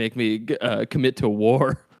trying to make me commit to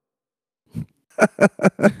war.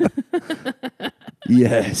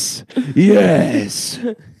 Yes. Yes.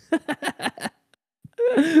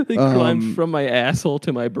 They climbed from my asshole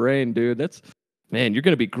to my brain, dude. Man, you're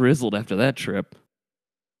going to be grizzled after that trip.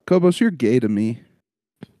 Kobos, you're gay to me.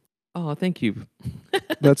 Oh, thank you.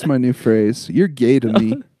 That's my new phrase. You're gay to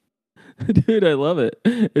me. Dude, I love it.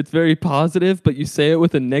 It's very positive, but you say it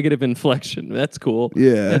with a negative inflection. That's cool.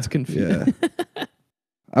 Yeah. That's confusing. Yeah.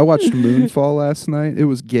 I watched Moonfall last night. It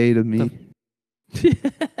was gay to me.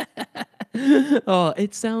 Oh,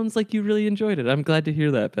 it sounds like you really enjoyed it. I'm glad to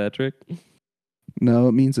hear that, Patrick. No,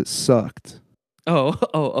 it means it sucked. Oh,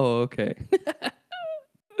 okay.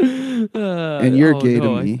 And you're gay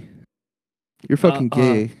to me. You're fucking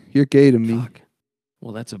gay. You're gay to me. Fuck.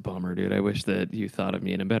 Well, that's a bummer, dude. I wish that you thought of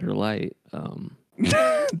me in a better light.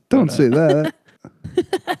 Don't say that.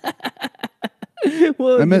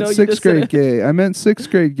 Well, I meant sixth grade gay. I meant sixth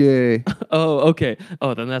grade gay. Oh, okay.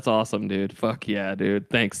 Oh, then that's awesome, dude. Fuck yeah, dude.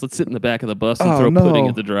 Thanks. Let's sit in the back of the bus and Oh, throw no. pudding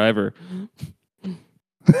at the driver.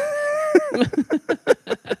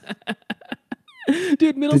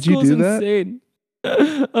 Dude, middle Did you school's do that? insane.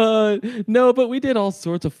 No, but we did all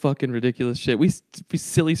sorts of fucking ridiculous shit. We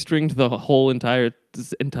silly stringed the whole entire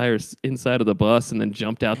inside of the bus and then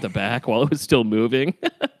jumped out the back while it was still moving.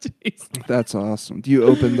 Jeez. That's awesome. Do you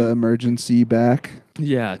open the emergency back?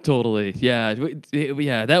 Yeah, totally. Yeah,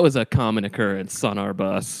 yeah, that was a common occurrence on our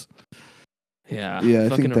bus. Yeah, Yeah, I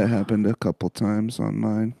fucking think that happened a couple times on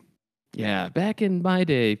mine. Yeah, back in my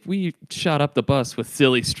day, we shot up the bus with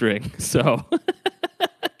silly string. So, I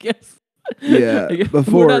guess. Yeah, I guess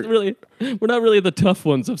before- we're not really the tough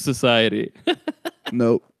ones of society.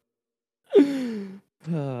 Nope.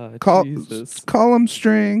 Ah, Call Jesus. Column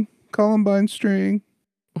string, Columbine string.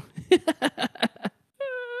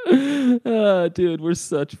 Dude, we're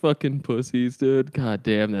such fucking pussies, dude. God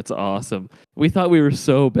damn, that's awesome. We thought we were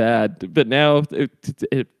so bad, but now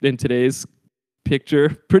in today's picture,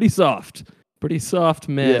 pretty soft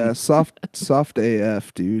men. Yeah, soft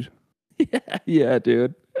AF, dude. Yeah,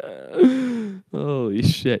 dude. Holy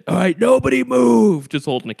shit. All right, nobody move. Just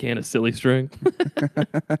holding a can of silly string.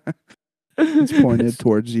 It's pointed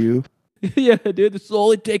towards you. Yeah, dude, this will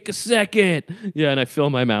only take a second. Yeah, and I fill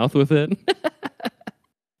my mouth with it.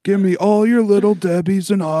 Give me all your little Debbies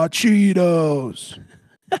and hot Cheetos.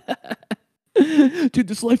 Dude,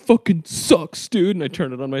 this life fucking sucks, dude. And I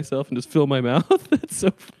turn it on myself and just fill my mouth. That's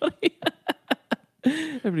so funny.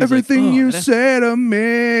 Everybody's Everything like, "Oh, you that's- say to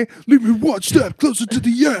me, leave me one step closer to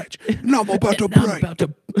the edge, and I'm about to break.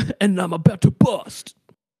 I'm about to bust.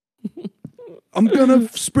 I'm gonna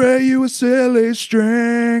spray you a silly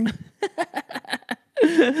string.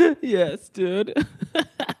 Yes, dude.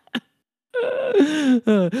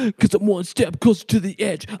 Because I'm one step closer to the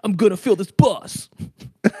edge. I'm gonna fill this bus.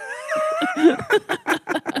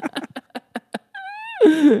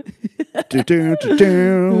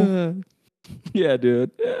 Do-do-do-do. Yeah,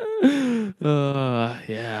 dude.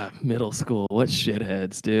 Yeah, middle school. What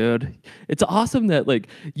shitheads, dude. It's awesome that like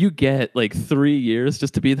you get like 3 years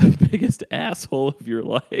just to be the biggest asshole of your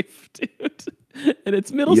life, dude. And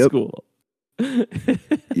it's middle Yep. school.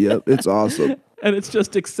 Yep, it's awesome. And it's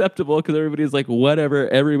just acceptable because everybody's like, whatever.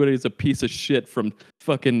 Everybody's a piece of shit from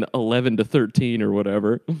fucking 11 to 13 or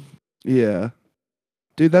whatever. Yeah.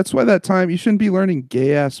 Dude, that's why that time you shouldn't be learning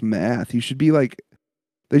gay ass math. You should be like,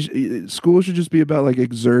 school should just be about like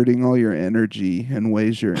exerting all your energy in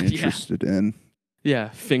ways you're Yeah. interested in. Yeah,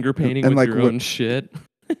 finger painting And, with like, your what- own shit.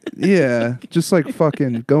 Yeah, just like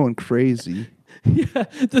fucking going crazy. Yeah,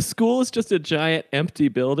 the school is just a giant empty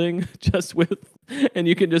building, and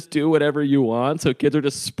you can just do whatever you want. So kids are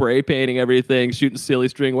just spray painting everything, shooting silly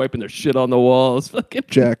string, wiping their shit on the walls, fucking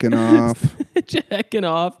Jacking off, jacking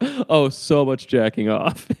off. Oh, so much jacking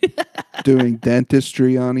off. doing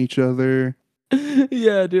dentistry on each other.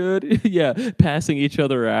 Yeah, dude. Yeah, passing each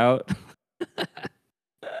other out.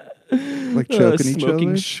 Like choking each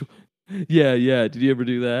smoking other? Yeah, yeah. Did you ever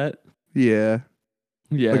do that? Yeah,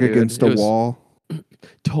 Yeah, like dude. against It a was- wall.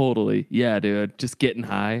 Totally. Yeah, dude. Just getting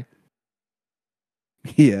high.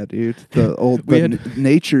 Yeah, dude. The old We the had-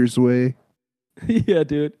 nature's way. Yeah,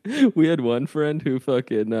 dude. We had one friend who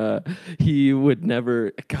fucking he would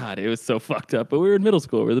never. God, it was so fucked up. But we were in middle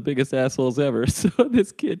school. We are the biggest assholes ever. So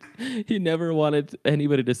this kid, he never wanted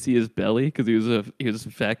anybody to see his belly because he was a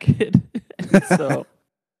fat kid. And so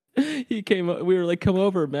he came. We were like, "Come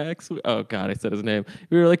over, Max." Oh God, I said his name.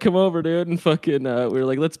 We were like, "Come over, dude," and fucking. We were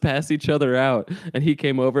like, "Let's pass each other out." And he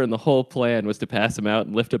came over, and the whole plan was to pass him out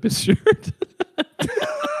and lift up his shirt.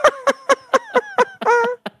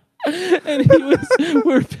 And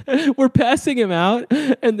we're passing him out,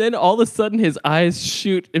 and then all of a sudden his eyes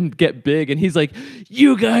shoot and get big, and he's like,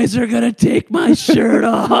 "You guys are gonna take my shirt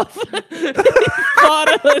off." He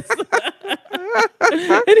fought us,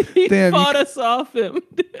 and he Damn, you fought us off him.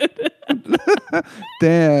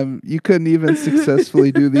 Damn, you couldn't even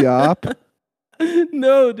successfully do the op.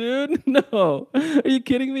 No, dude, no. Are you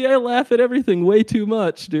kidding me? I laugh at everything way too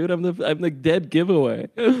much, dude. I'm the dead giveaway.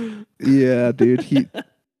 Yeah, dude.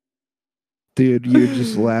 Dude, you're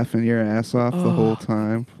just laughing your ass off the whole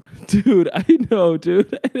time. Dude, I know,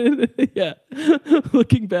 dude. Yeah.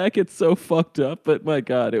 Looking back, it's so fucked up, but my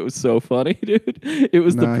God, it was so funny, dude. It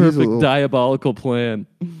was Nah, the he's a perfect little- diabolical plan.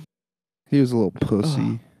 He was a little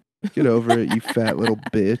pussy. Get over it, you fat little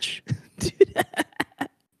bitch.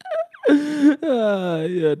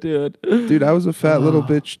 Yeah, dude. Dude, I was a fat little Oh.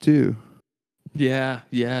 bitch too. Yeah,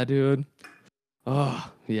 yeah, dude.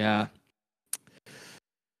 Oh, yeah.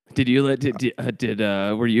 Did you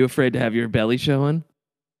were you afraid to have your belly showing?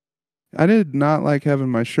 I did not like having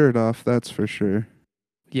my shirt off, that's for sure.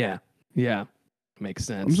 Yeah. Yeah. Makes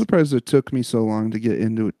I'm sense. surprised it took me so long to get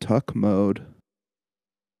into a tuck mode.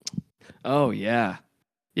 Oh, yeah.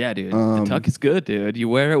 Yeah, dude. Um, The tuck is good, dude. You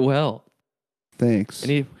wear it well. Thanks.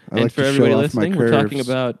 And I like for to everybody show off my listening, we're talking curves.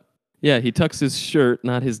 about he tucks his shirt,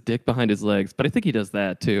 not his dick behind his legs. But I think he does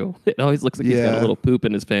that too. It always looks like he's got a Yeah. little poop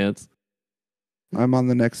in his pants. I'm on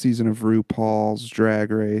the next season of RuPaul's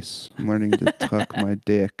Drag Race. I'm learning to tuck my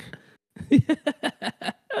dick.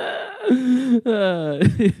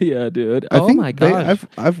 Yeah, dude. I Oh think my gosh.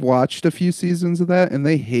 I've watched a few seasons of that, and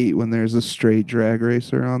they hate when there's a straight drag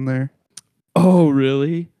racer on there. Oh,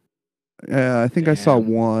 really? Yeah, I think I saw Damn.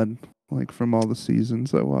 one, like from all the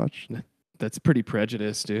seasons I watched. That's pretty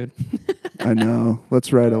prejudiced, dude. I know.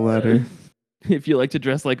 Let's write a letter. If you like to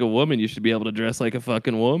dress like a woman, you should be able to dress like a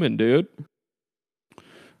fucking woman, dude.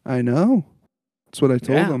 I know. That's what I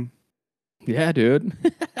told Yeah. them. Yeah, dude.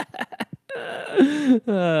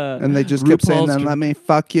 And they just kept saying, RuPaul's then let me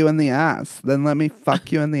fuck you in the ass. Then let me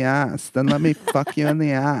fuck you in the ass. Then let me fuck you in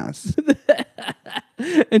the ass.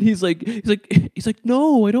 And he's like,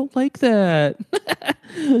 no, I don't like that.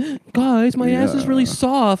 Guys, my ass is really Yeah.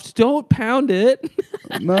 soft. Don't pound it.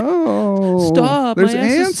 No. Stop, There's my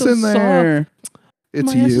ass is ants so in there.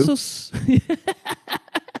 It's my ass you. is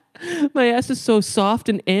my ass is so soft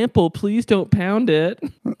and ample. Please don't pound it.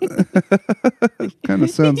 Kind of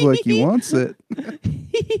sounds like he wants it.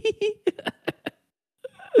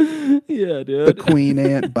 Yeah, dude. The queen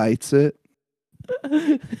ant bites it.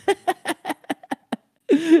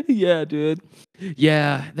 Yeah, dude.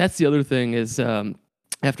 Yeah, that's the other thing is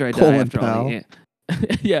after I die, Colin after all Powell.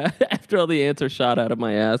 the after all the ants are shot out of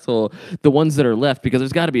my asshole, the ones that are left, because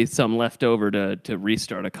there's got to be some left over to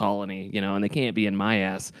restart a colony, and they can't be in my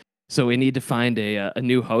ass. So we need to find a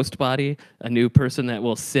new host body, a new person that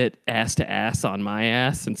will sit ass to ass on my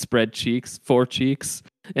ass and spread four cheeks,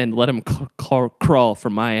 and let them crawl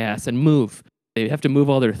from my ass and move. They have to move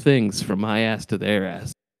all their things from my ass to their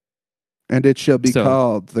ass. And it shall be So-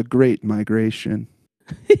 called the Great Migration.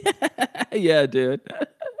 Yeah, dude.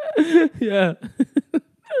 Yeah.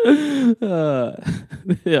 Yeah.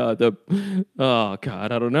 Oh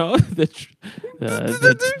God, I don't know.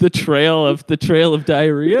 The trail of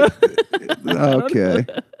diarrhea. Okay.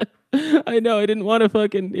 I know. I didn't want to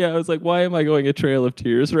fucking. Yeah, I was like, why am I going a Trail of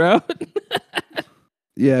Tears route?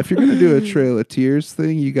 Yeah, if you're going to do a Trail of Tears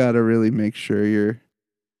thing, you got to really make sure you're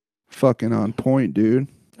fucking on point, dude.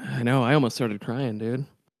 I know. I almost started crying, dude.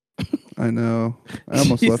 I know. I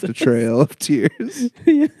almost left a Jesus. trail of tears.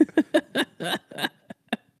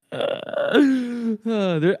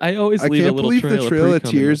 I always I leave a can't little believe trail the Trail of pre-cum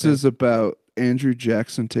in Tears my is about Andrew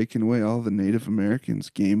Jackson taking away all the Native Americans'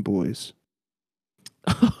 Game Boys.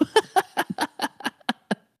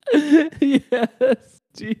 Yes,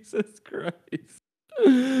 Jesus Christ.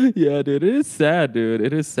 Yeah, dude, it is sad, dude.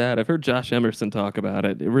 It is sad. I've heard Josh Emerson talk about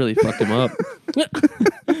it. It really fucked him up.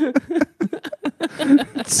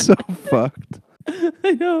 It's so fucked.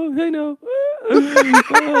 I know.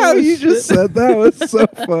 How you just said that was so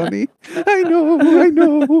funny. I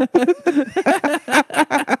know.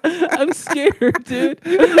 I'm scared, dude.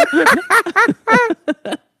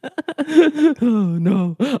 Oh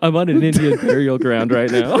no, I'm on an Indian burial ground right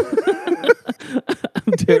now.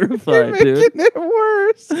 I'm terrified, You're dude. making it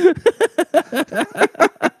worse.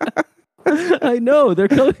 I know they're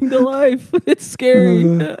coming to life. It's scary.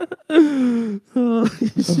 Oh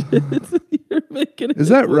shit! You're making it. Is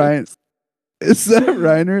that worse. Ryan? Is that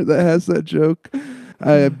Reiner that has that joke?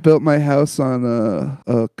 I built my house on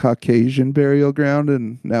a Caucasian burial ground,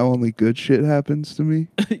 and now only good shit happens to me.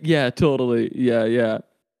 Yeah, totally. Yeah. Yeah,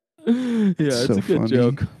 it's So a good funny.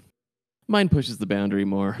 joke. Mine pushes the boundary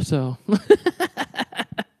more, so.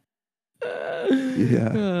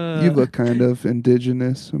 Yeah. You look kind of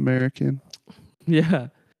indigenous American. Yeah.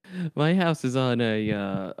 My house is on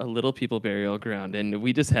a little people burial ground, and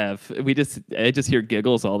I just hear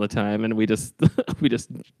giggles all the time, and we just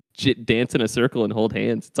dance in a circle and hold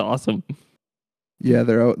hands. It's awesome. Yeah,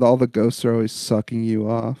 all the ghosts are always sucking you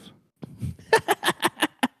off.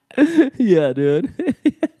 Yeah, dude.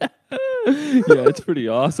 Yeah, it's pretty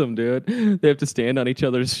awesome, dude. They have to stand on each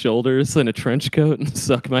other's shoulders in a trench coat and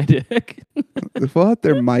suck my dick. What?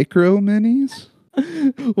 They're micro minis?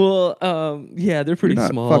 Well, yeah, they're pretty You're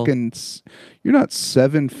not small. You're not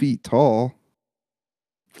 7 feet tall.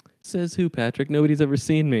 Says who, Patrick? Nobody's ever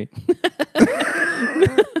seen me.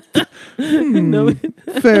 Hmm,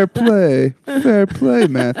 fair play,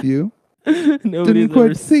 Matthew. Nobody's Didn't ever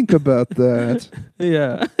quite think about that.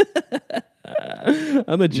 Yeah.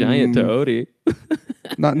 I'm a giant toady.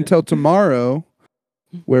 Not until tomorrow,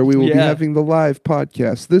 where we will be Yeah. having the live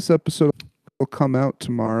podcast. This episode will come out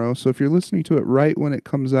tomorrow, so if you're listening to it right when it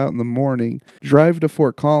comes out in the morning, drive to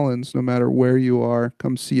Fort Collins, no matter where you are.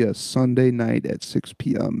 Come see us Sunday night at 6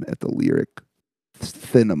 p.m. at the Lyric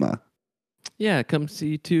Cinema. Yeah, come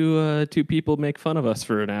see two people make fun of us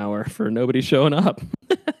for an hour for nobody showing up.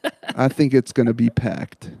 I think it's gonna be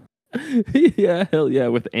packed. Yeah, hell yeah,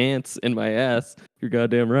 with ants in my ass. You're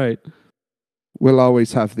goddamn right. We'll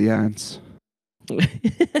always have the ants.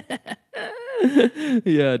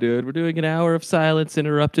 Yeah, dude, we're doing an hour of silence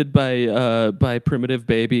interrupted by primitive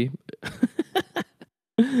baby.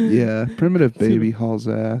 Yeah, primitive baby hauls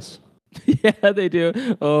ass. Yeah, they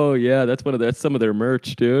do. Oh yeah, that's some of their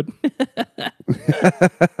merch, dude.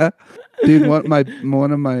 Dude,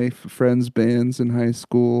 one of my friends' bands in high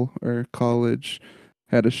school or college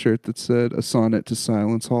had a shirt that said "A Sonnet to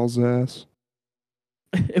Silence hauls ass."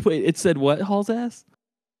 Wait, it said what? Hall's ass?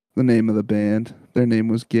 The name of the band. Their name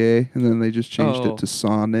was Gay, and then they just changed Oh. it to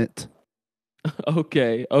Sonnet.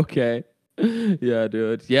 Okay. Yeah,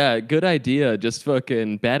 dude. Yeah, good idea. Just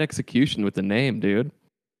fucking bad execution with the name, dude.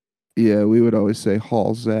 Yeah, we would always say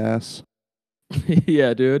hauls ass.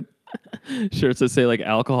 Yeah, dude. Shirts that say like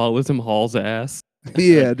alcoholism hauls ass.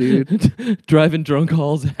 Yeah, dude. Driving drunk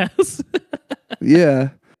hauls ass.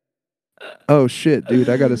 Yeah. Oh shit, dude!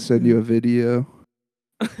 I gotta send you a video.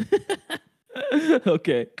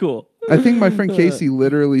 Okay, cool. I think my friend Casey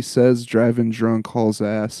literally says "driving drunk hauls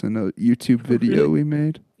ass" in a YouTube video we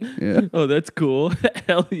made. Yeah. Oh, that's cool.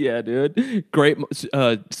 Hell yeah, dude. Great.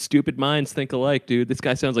 Stupid minds think alike, dude. This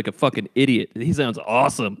guy sounds like a fucking idiot. He sounds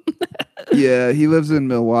awesome. Yeah, he lives in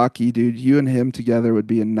Milwaukee, dude. You and him together would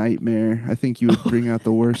be a nightmare. I think you would bring out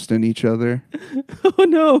the worst in each other. Oh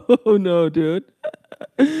no, dude.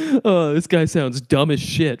 Oh, this guy sounds dumb as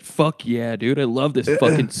shit. Fuck yeah, dude. I love this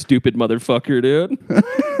fucking stupid motherfucker, dude.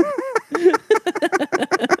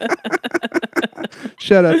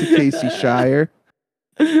 Shout out to Casey Shire.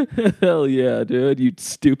 Hell yeah, dude. You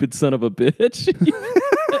stupid son of a bitch.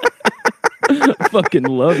 I fucking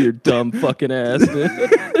love your dumb fucking ass, dude.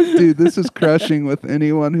 Dude, this is crushing with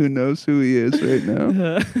anyone who knows who he is right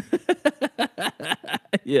now.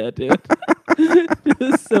 Yeah, dude.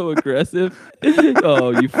 Just so aggressive. Oh,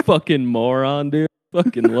 you fucking moron, dude.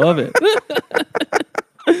 Fucking love it.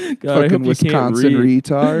 God, I Fucking hope you can't Wisconsin read.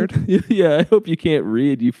 retard. Yeah, I hope you can't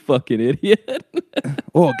read, you fucking idiot.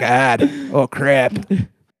 Oh, God. Oh, crap.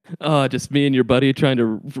 Oh, just me and your buddy trying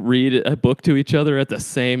to read a book to each other at the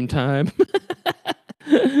same time.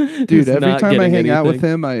 Dude, Just every not time I getting hang out with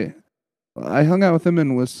anything. him, I hung out with him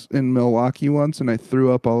in Milwaukee once, and I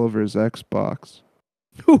threw up all over his Xbox.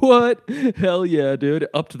 What? Hell yeah, dude.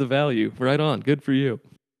 Up to the value. Right on. Good for you.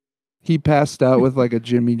 He passed out with like a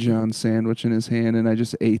Jimmy John sandwich in his hand, and I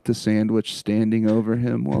just ate the sandwich standing over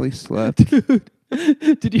him while he slept. Dude,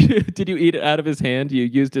 did you eat it out of his hand? You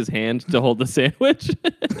used his hand to hold the sandwich?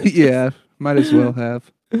 Yeah, might as well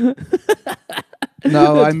have. No,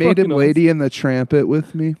 I That's made him fucking Lady and the Trampet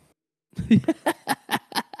with me.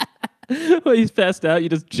 Well, he's passed out. You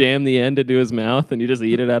just jam the end into his mouth and you just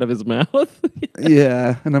eat it out of his mouth.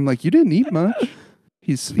 Yeah, and I'm like, you didn't eat much.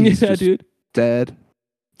 He's Yeah, just dude. dead.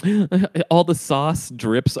 All the sauce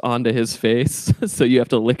drips onto his face, so you have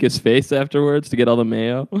to lick his face afterwards to get all the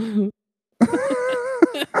mayo.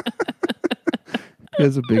 He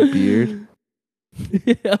has a big beard.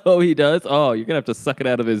 Yeah, oh, he does? Oh, you're going to have to suck it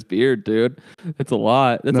out of his beard, dude. That's a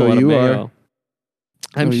lot. That's No, a lot of you mayo. are.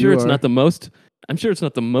 I'm No, sure you it's are. not the most. I'm sure it's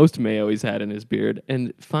not the most mayo he's had in his beard.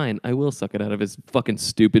 And fine, I will suck it out of his fucking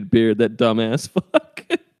stupid beard, that dumbass fuck.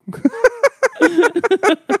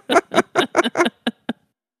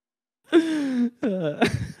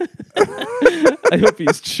 I hope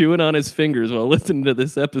he's chewing on his fingers while listening to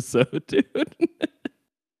this episode, dude.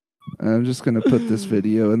 I'm just gonna put this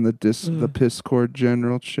video in the Discord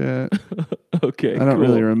general chat. Okay, I don't cool.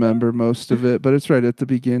 really remember most of it, but it's right at the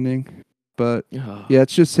beginning. But Oh. yeah,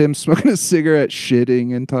 it's just him smoking a cigarette,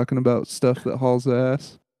 shitting, and talking about stuff that hauls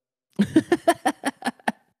ass.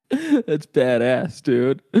 That's badass,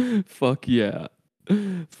 dude. Fuck yeah.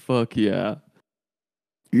 Fuck yeah.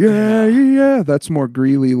 Yeah. That's more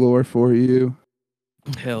Greeley lore for you.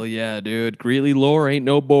 Hell yeah, dude. Greeley lore ain't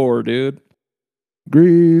no bore, dude.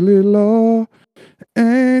 Greeley law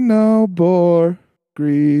ain't no bore.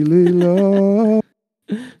 Greeley law.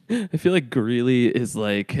 I feel like Greeley is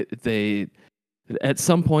like at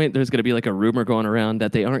some point there's gonna be like a rumor going around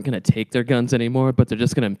that they aren't gonna take their guns anymore, but they're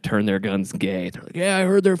just gonna turn their guns gay. They're like, yeah, I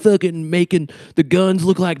heard they're fucking making the guns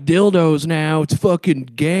look like dildos now. It's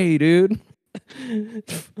fucking gay, dude.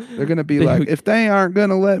 They're gonna be like, if they aren't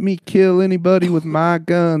gonna let me kill anybody with my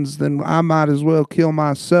guns, then I might as well kill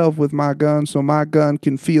myself with my gun, so my gun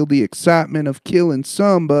can feel the excitement of killing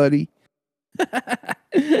somebody.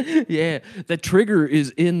 Yeah, the trigger is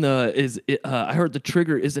in I heard the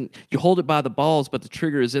trigger isn't, you hold it by the balls, but the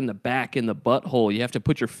trigger is in the back in the butthole. You have to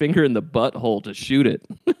put your finger in the butthole to shoot it.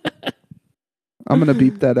 I'm gonna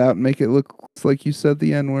beep that out and make it look like you said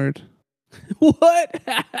the N-word. What?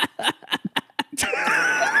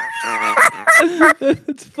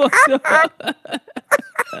 It's fucked up.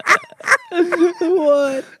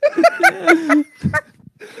 What?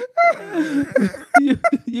 you,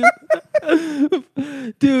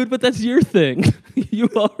 dude, but that's your thing. You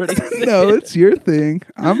already said No, it. it's your thing.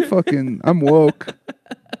 I'm woke.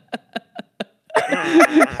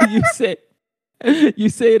 You say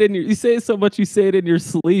it so much you say it in your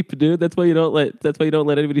sleep, dude. That's why you don't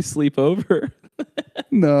let anybody sleep over.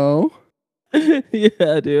 No,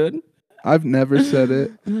 Yeah, dude. I've never said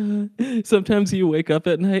it. Sometimes you wake up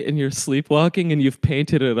at night and you're sleepwalking and you've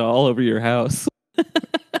painted it all over your house.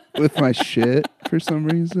 With my shit for some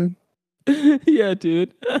reason. Yeah,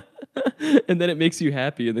 dude. And then it makes you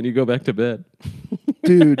happy and then you go back to bed.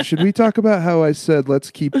 Dude, should we talk about how I said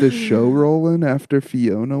let's keep this show rolling after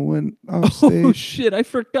Fiona went off stage? Oh shit, I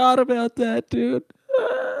forgot about that, dude.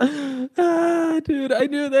 Dude, I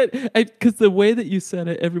knew that because the way that you said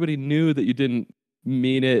it, everybody knew that you didn't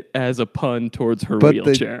mean it as a pun towards her But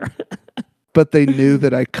wheelchair. But they knew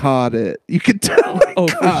that I caught it. You could tell I Oh,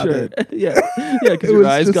 for caught sure. it. Yeah, because It your was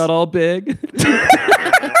eyes just- got all big.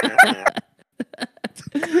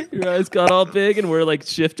 Your eyes got all big, and we're like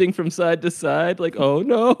shifting from side to side. Like, oh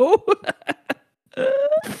no!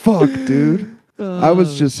 Fuck, dude. I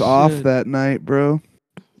was Oh, just off shit. that night, bro.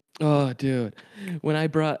 Oh, dude. When I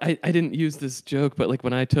didn't use this joke, but like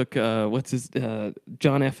when I took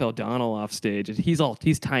John F. O'Donnell off stage, and he's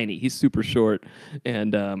tiny, he's super short,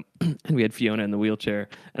 and and we had Fiona in the wheelchair,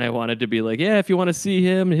 and I wanted to be like, yeah, if you want to see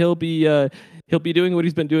him, he'll be doing what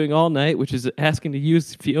he's been doing all night, which is asking to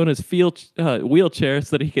use Fiona's wheelchair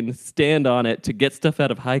so that he can stand on it to get stuff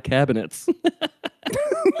out of high cabinets.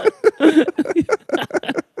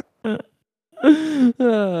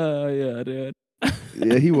 Yeah, dude.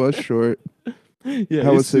 Yeah, he was short. Yeah,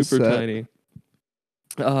 How he's was his super set? tiny.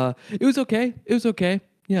 It was okay. It was okay.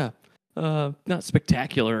 Yeah. Not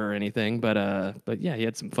spectacular or anything, but yeah, he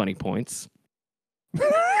had some funny points.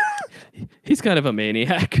 He's kind of a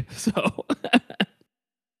maniac, so.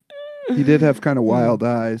 He did have kind of wild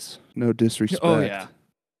eyes. No disrespect. Oh yeah.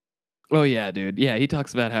 Oh yeah, dude. Yeah, he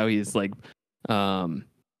talks about how he's like,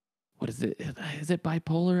 what is it? Is it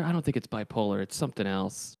bipolar? I don't think it's bipolar. It's something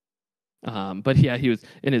else. But yeah, he was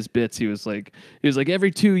in his bits. He was like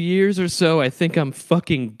every 2 years or so, I think I'm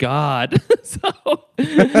fucking God. So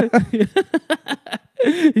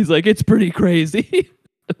he's like, it's pretty crazy.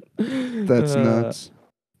 That's nuts.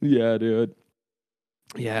 Yeah, dude.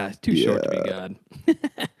 Yeah, it's too short to be God.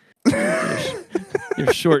 You're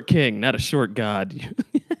a short king, not a short God.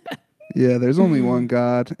 Yeah, there's only one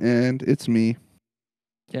God, and it's me.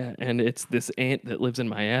 Yeah, and it's this ant that lives in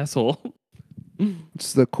my asshole.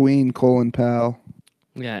 It's the Queen, Colin Powell.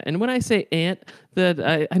 Yeah, and when I say ant,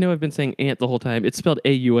 that I know I've been saying ant the whole time. It's spelled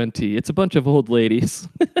AUNT. It's a bunch of old ladies.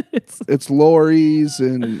 It's Lori's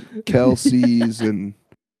and Kelsey's and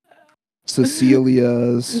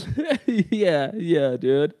Cecilia's. Yeah,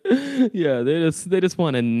 dude. Yeah, they just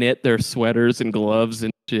want to knit their sweaters and gloves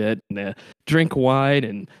and shit, and drink wine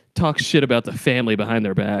and talk shit about the family behind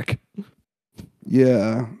their back.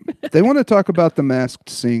 Yeah. They want to talk about The Masked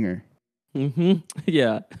Singer. Mm-hmm.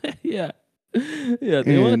 Yeah, yeah, yeah.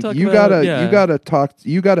 They want And to talk you about gotta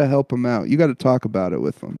you gotta help them out. You gotta talk about it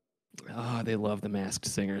with them. Oh, they love The Masked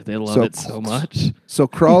Singer. They love So it so much. So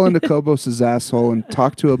crawl into Kobos' asshole and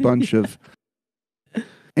talk to a bunch of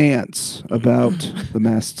ants about The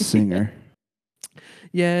Masked Singer.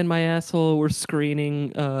 Yeah, in my asshole, we're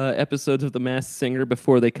screening episodes of The Masked Singer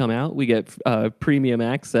before they come out. We get premium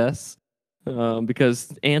access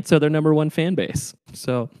because ants are their number one fan base.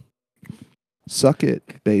 So, Suck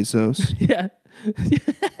it, Bezos. yeah.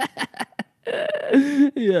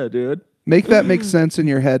 Yeah, dude. Make that make sense in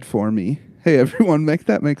your head for me. Hey, everyone, make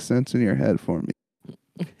that make sense in your head for me.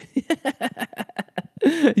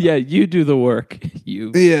 Yeah, you do the work.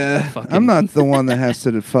 You. Yeah, fucking- I'm not the one that has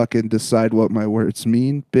to fucking decide what my words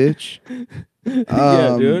mean, bitch.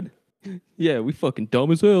 Yeah, dude. Yeah, we fucking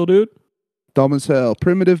dumb as hell, dude. Dumb as hell.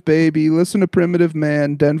 Primitive Baby. Listen to Primitive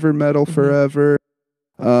Man. Denver Metal Forever.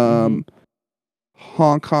 Honk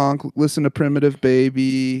Honk. Listen to Primitive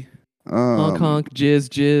Baby. Honk honk,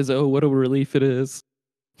 jizz. Oh, what a relief it is.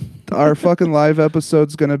 Our fucking live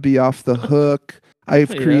episode's gonna be off the hook.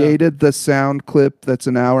 I've Yeah. created the sound clip that's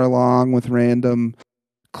an hour long with random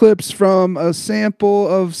clips from a sample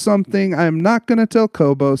of something. I'm not gonna tell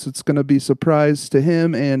Kobos. It's gonna be surprise to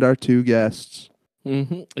him and our two guests.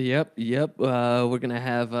 Yep. We're gonna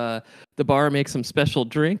have the bar make some special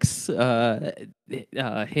drinks.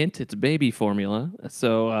 Hint: it's baby formula.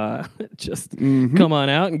 So just come on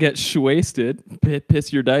out and get wasted.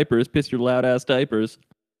 Piss your diapers. Piss your loud ass diapers.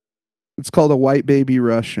 It's called a white baby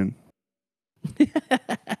Russian.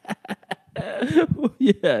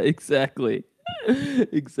 Yeah, exactly.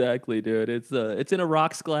 Exactly, dude. It's in a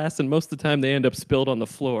rocks glass, and most of the time they end up spilled on the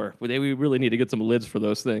floor. We really need to get some lids for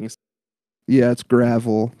those things. Yeah, it's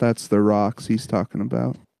gravel. That's the rocks he's talking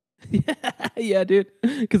about. Yeah, dude.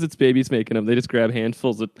 Because it's babies making them. They just grab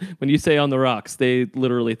handfuls of. When you say on the rocks, they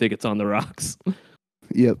literally think it's on the rocks.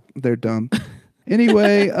 Yep, they're dumb.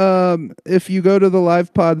 Anyway, if you go to the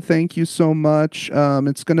live pod, thank you so much.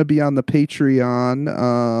 It's going to be on the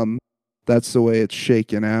Patreon. That's the way it's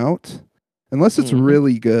shaken out. Unless it's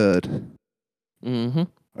really good.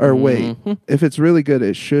 Or wait, if it's really good,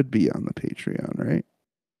 it should be on the Patreon, right?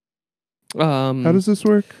 How does this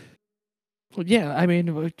work? Yeah, I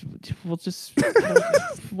mean, we'll just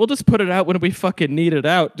put it out when we fucking need it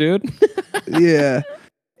out, dude. Yeah.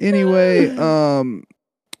 Anyway,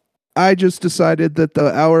 I just decided that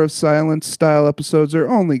the Hour of Silence style episodes are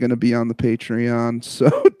only going to be on the Patreon, so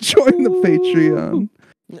join the Patreon.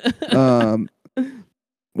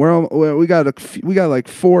 We got like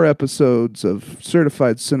 4 episodes of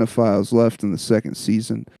Certified Cinephiles left in the second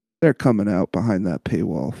season. They're coming out behind that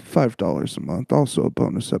paywall, $5 a month. Also a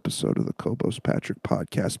bonus episode of the Kobos Patrick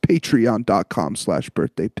podcast,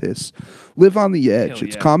 patreon.com/birthdaypiss. Live on the edge. Hell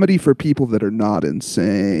It's yeah. comedy for people that are not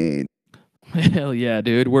insane. Hell yeah,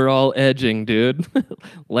 dude. We're all edging, dude.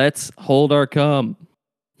 Let's hold our cum.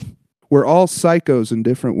 We're all psychos in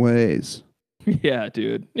different ways. Yeah,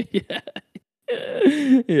 dude. Yeah.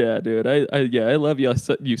 Yeah, dude. I love you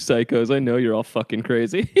psychos. I know you're all fucking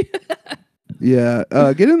crazy. Yeah,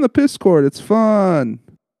 get in the Piscord. It's fun.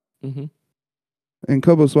 Mm-hmm. And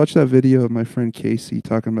Kobos, watch that video of my friend Casey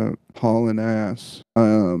talking about hauling ass.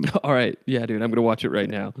 All right. Yeah, dude. I'm going to watch it right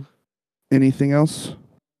now. Anything else?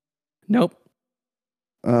 Nope.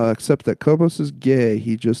 Except that Kobos is gay.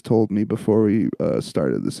 He just told me before we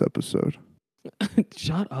started this episode.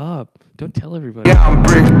 Shut up. Don't tell everybody. Yeah, I'm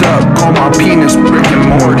bricked up, call my penis Rick and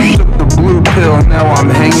Morty. Took the blue pill, now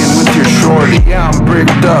I'm hanging with your shorty. Yeah, I'm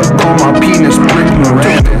bricked up, call my penis Rick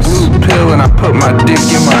Moranis. Took the blue pill and I put my dick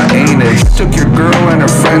in my anus. Took your girl and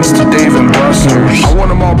her friends to Dave & Buster's. I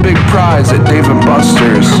won them all big prize at Dave &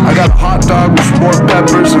 Buster's. I got a hot dog with more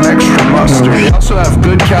peppers and extra mustard. I also have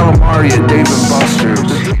good calamari at Dave & Buster's.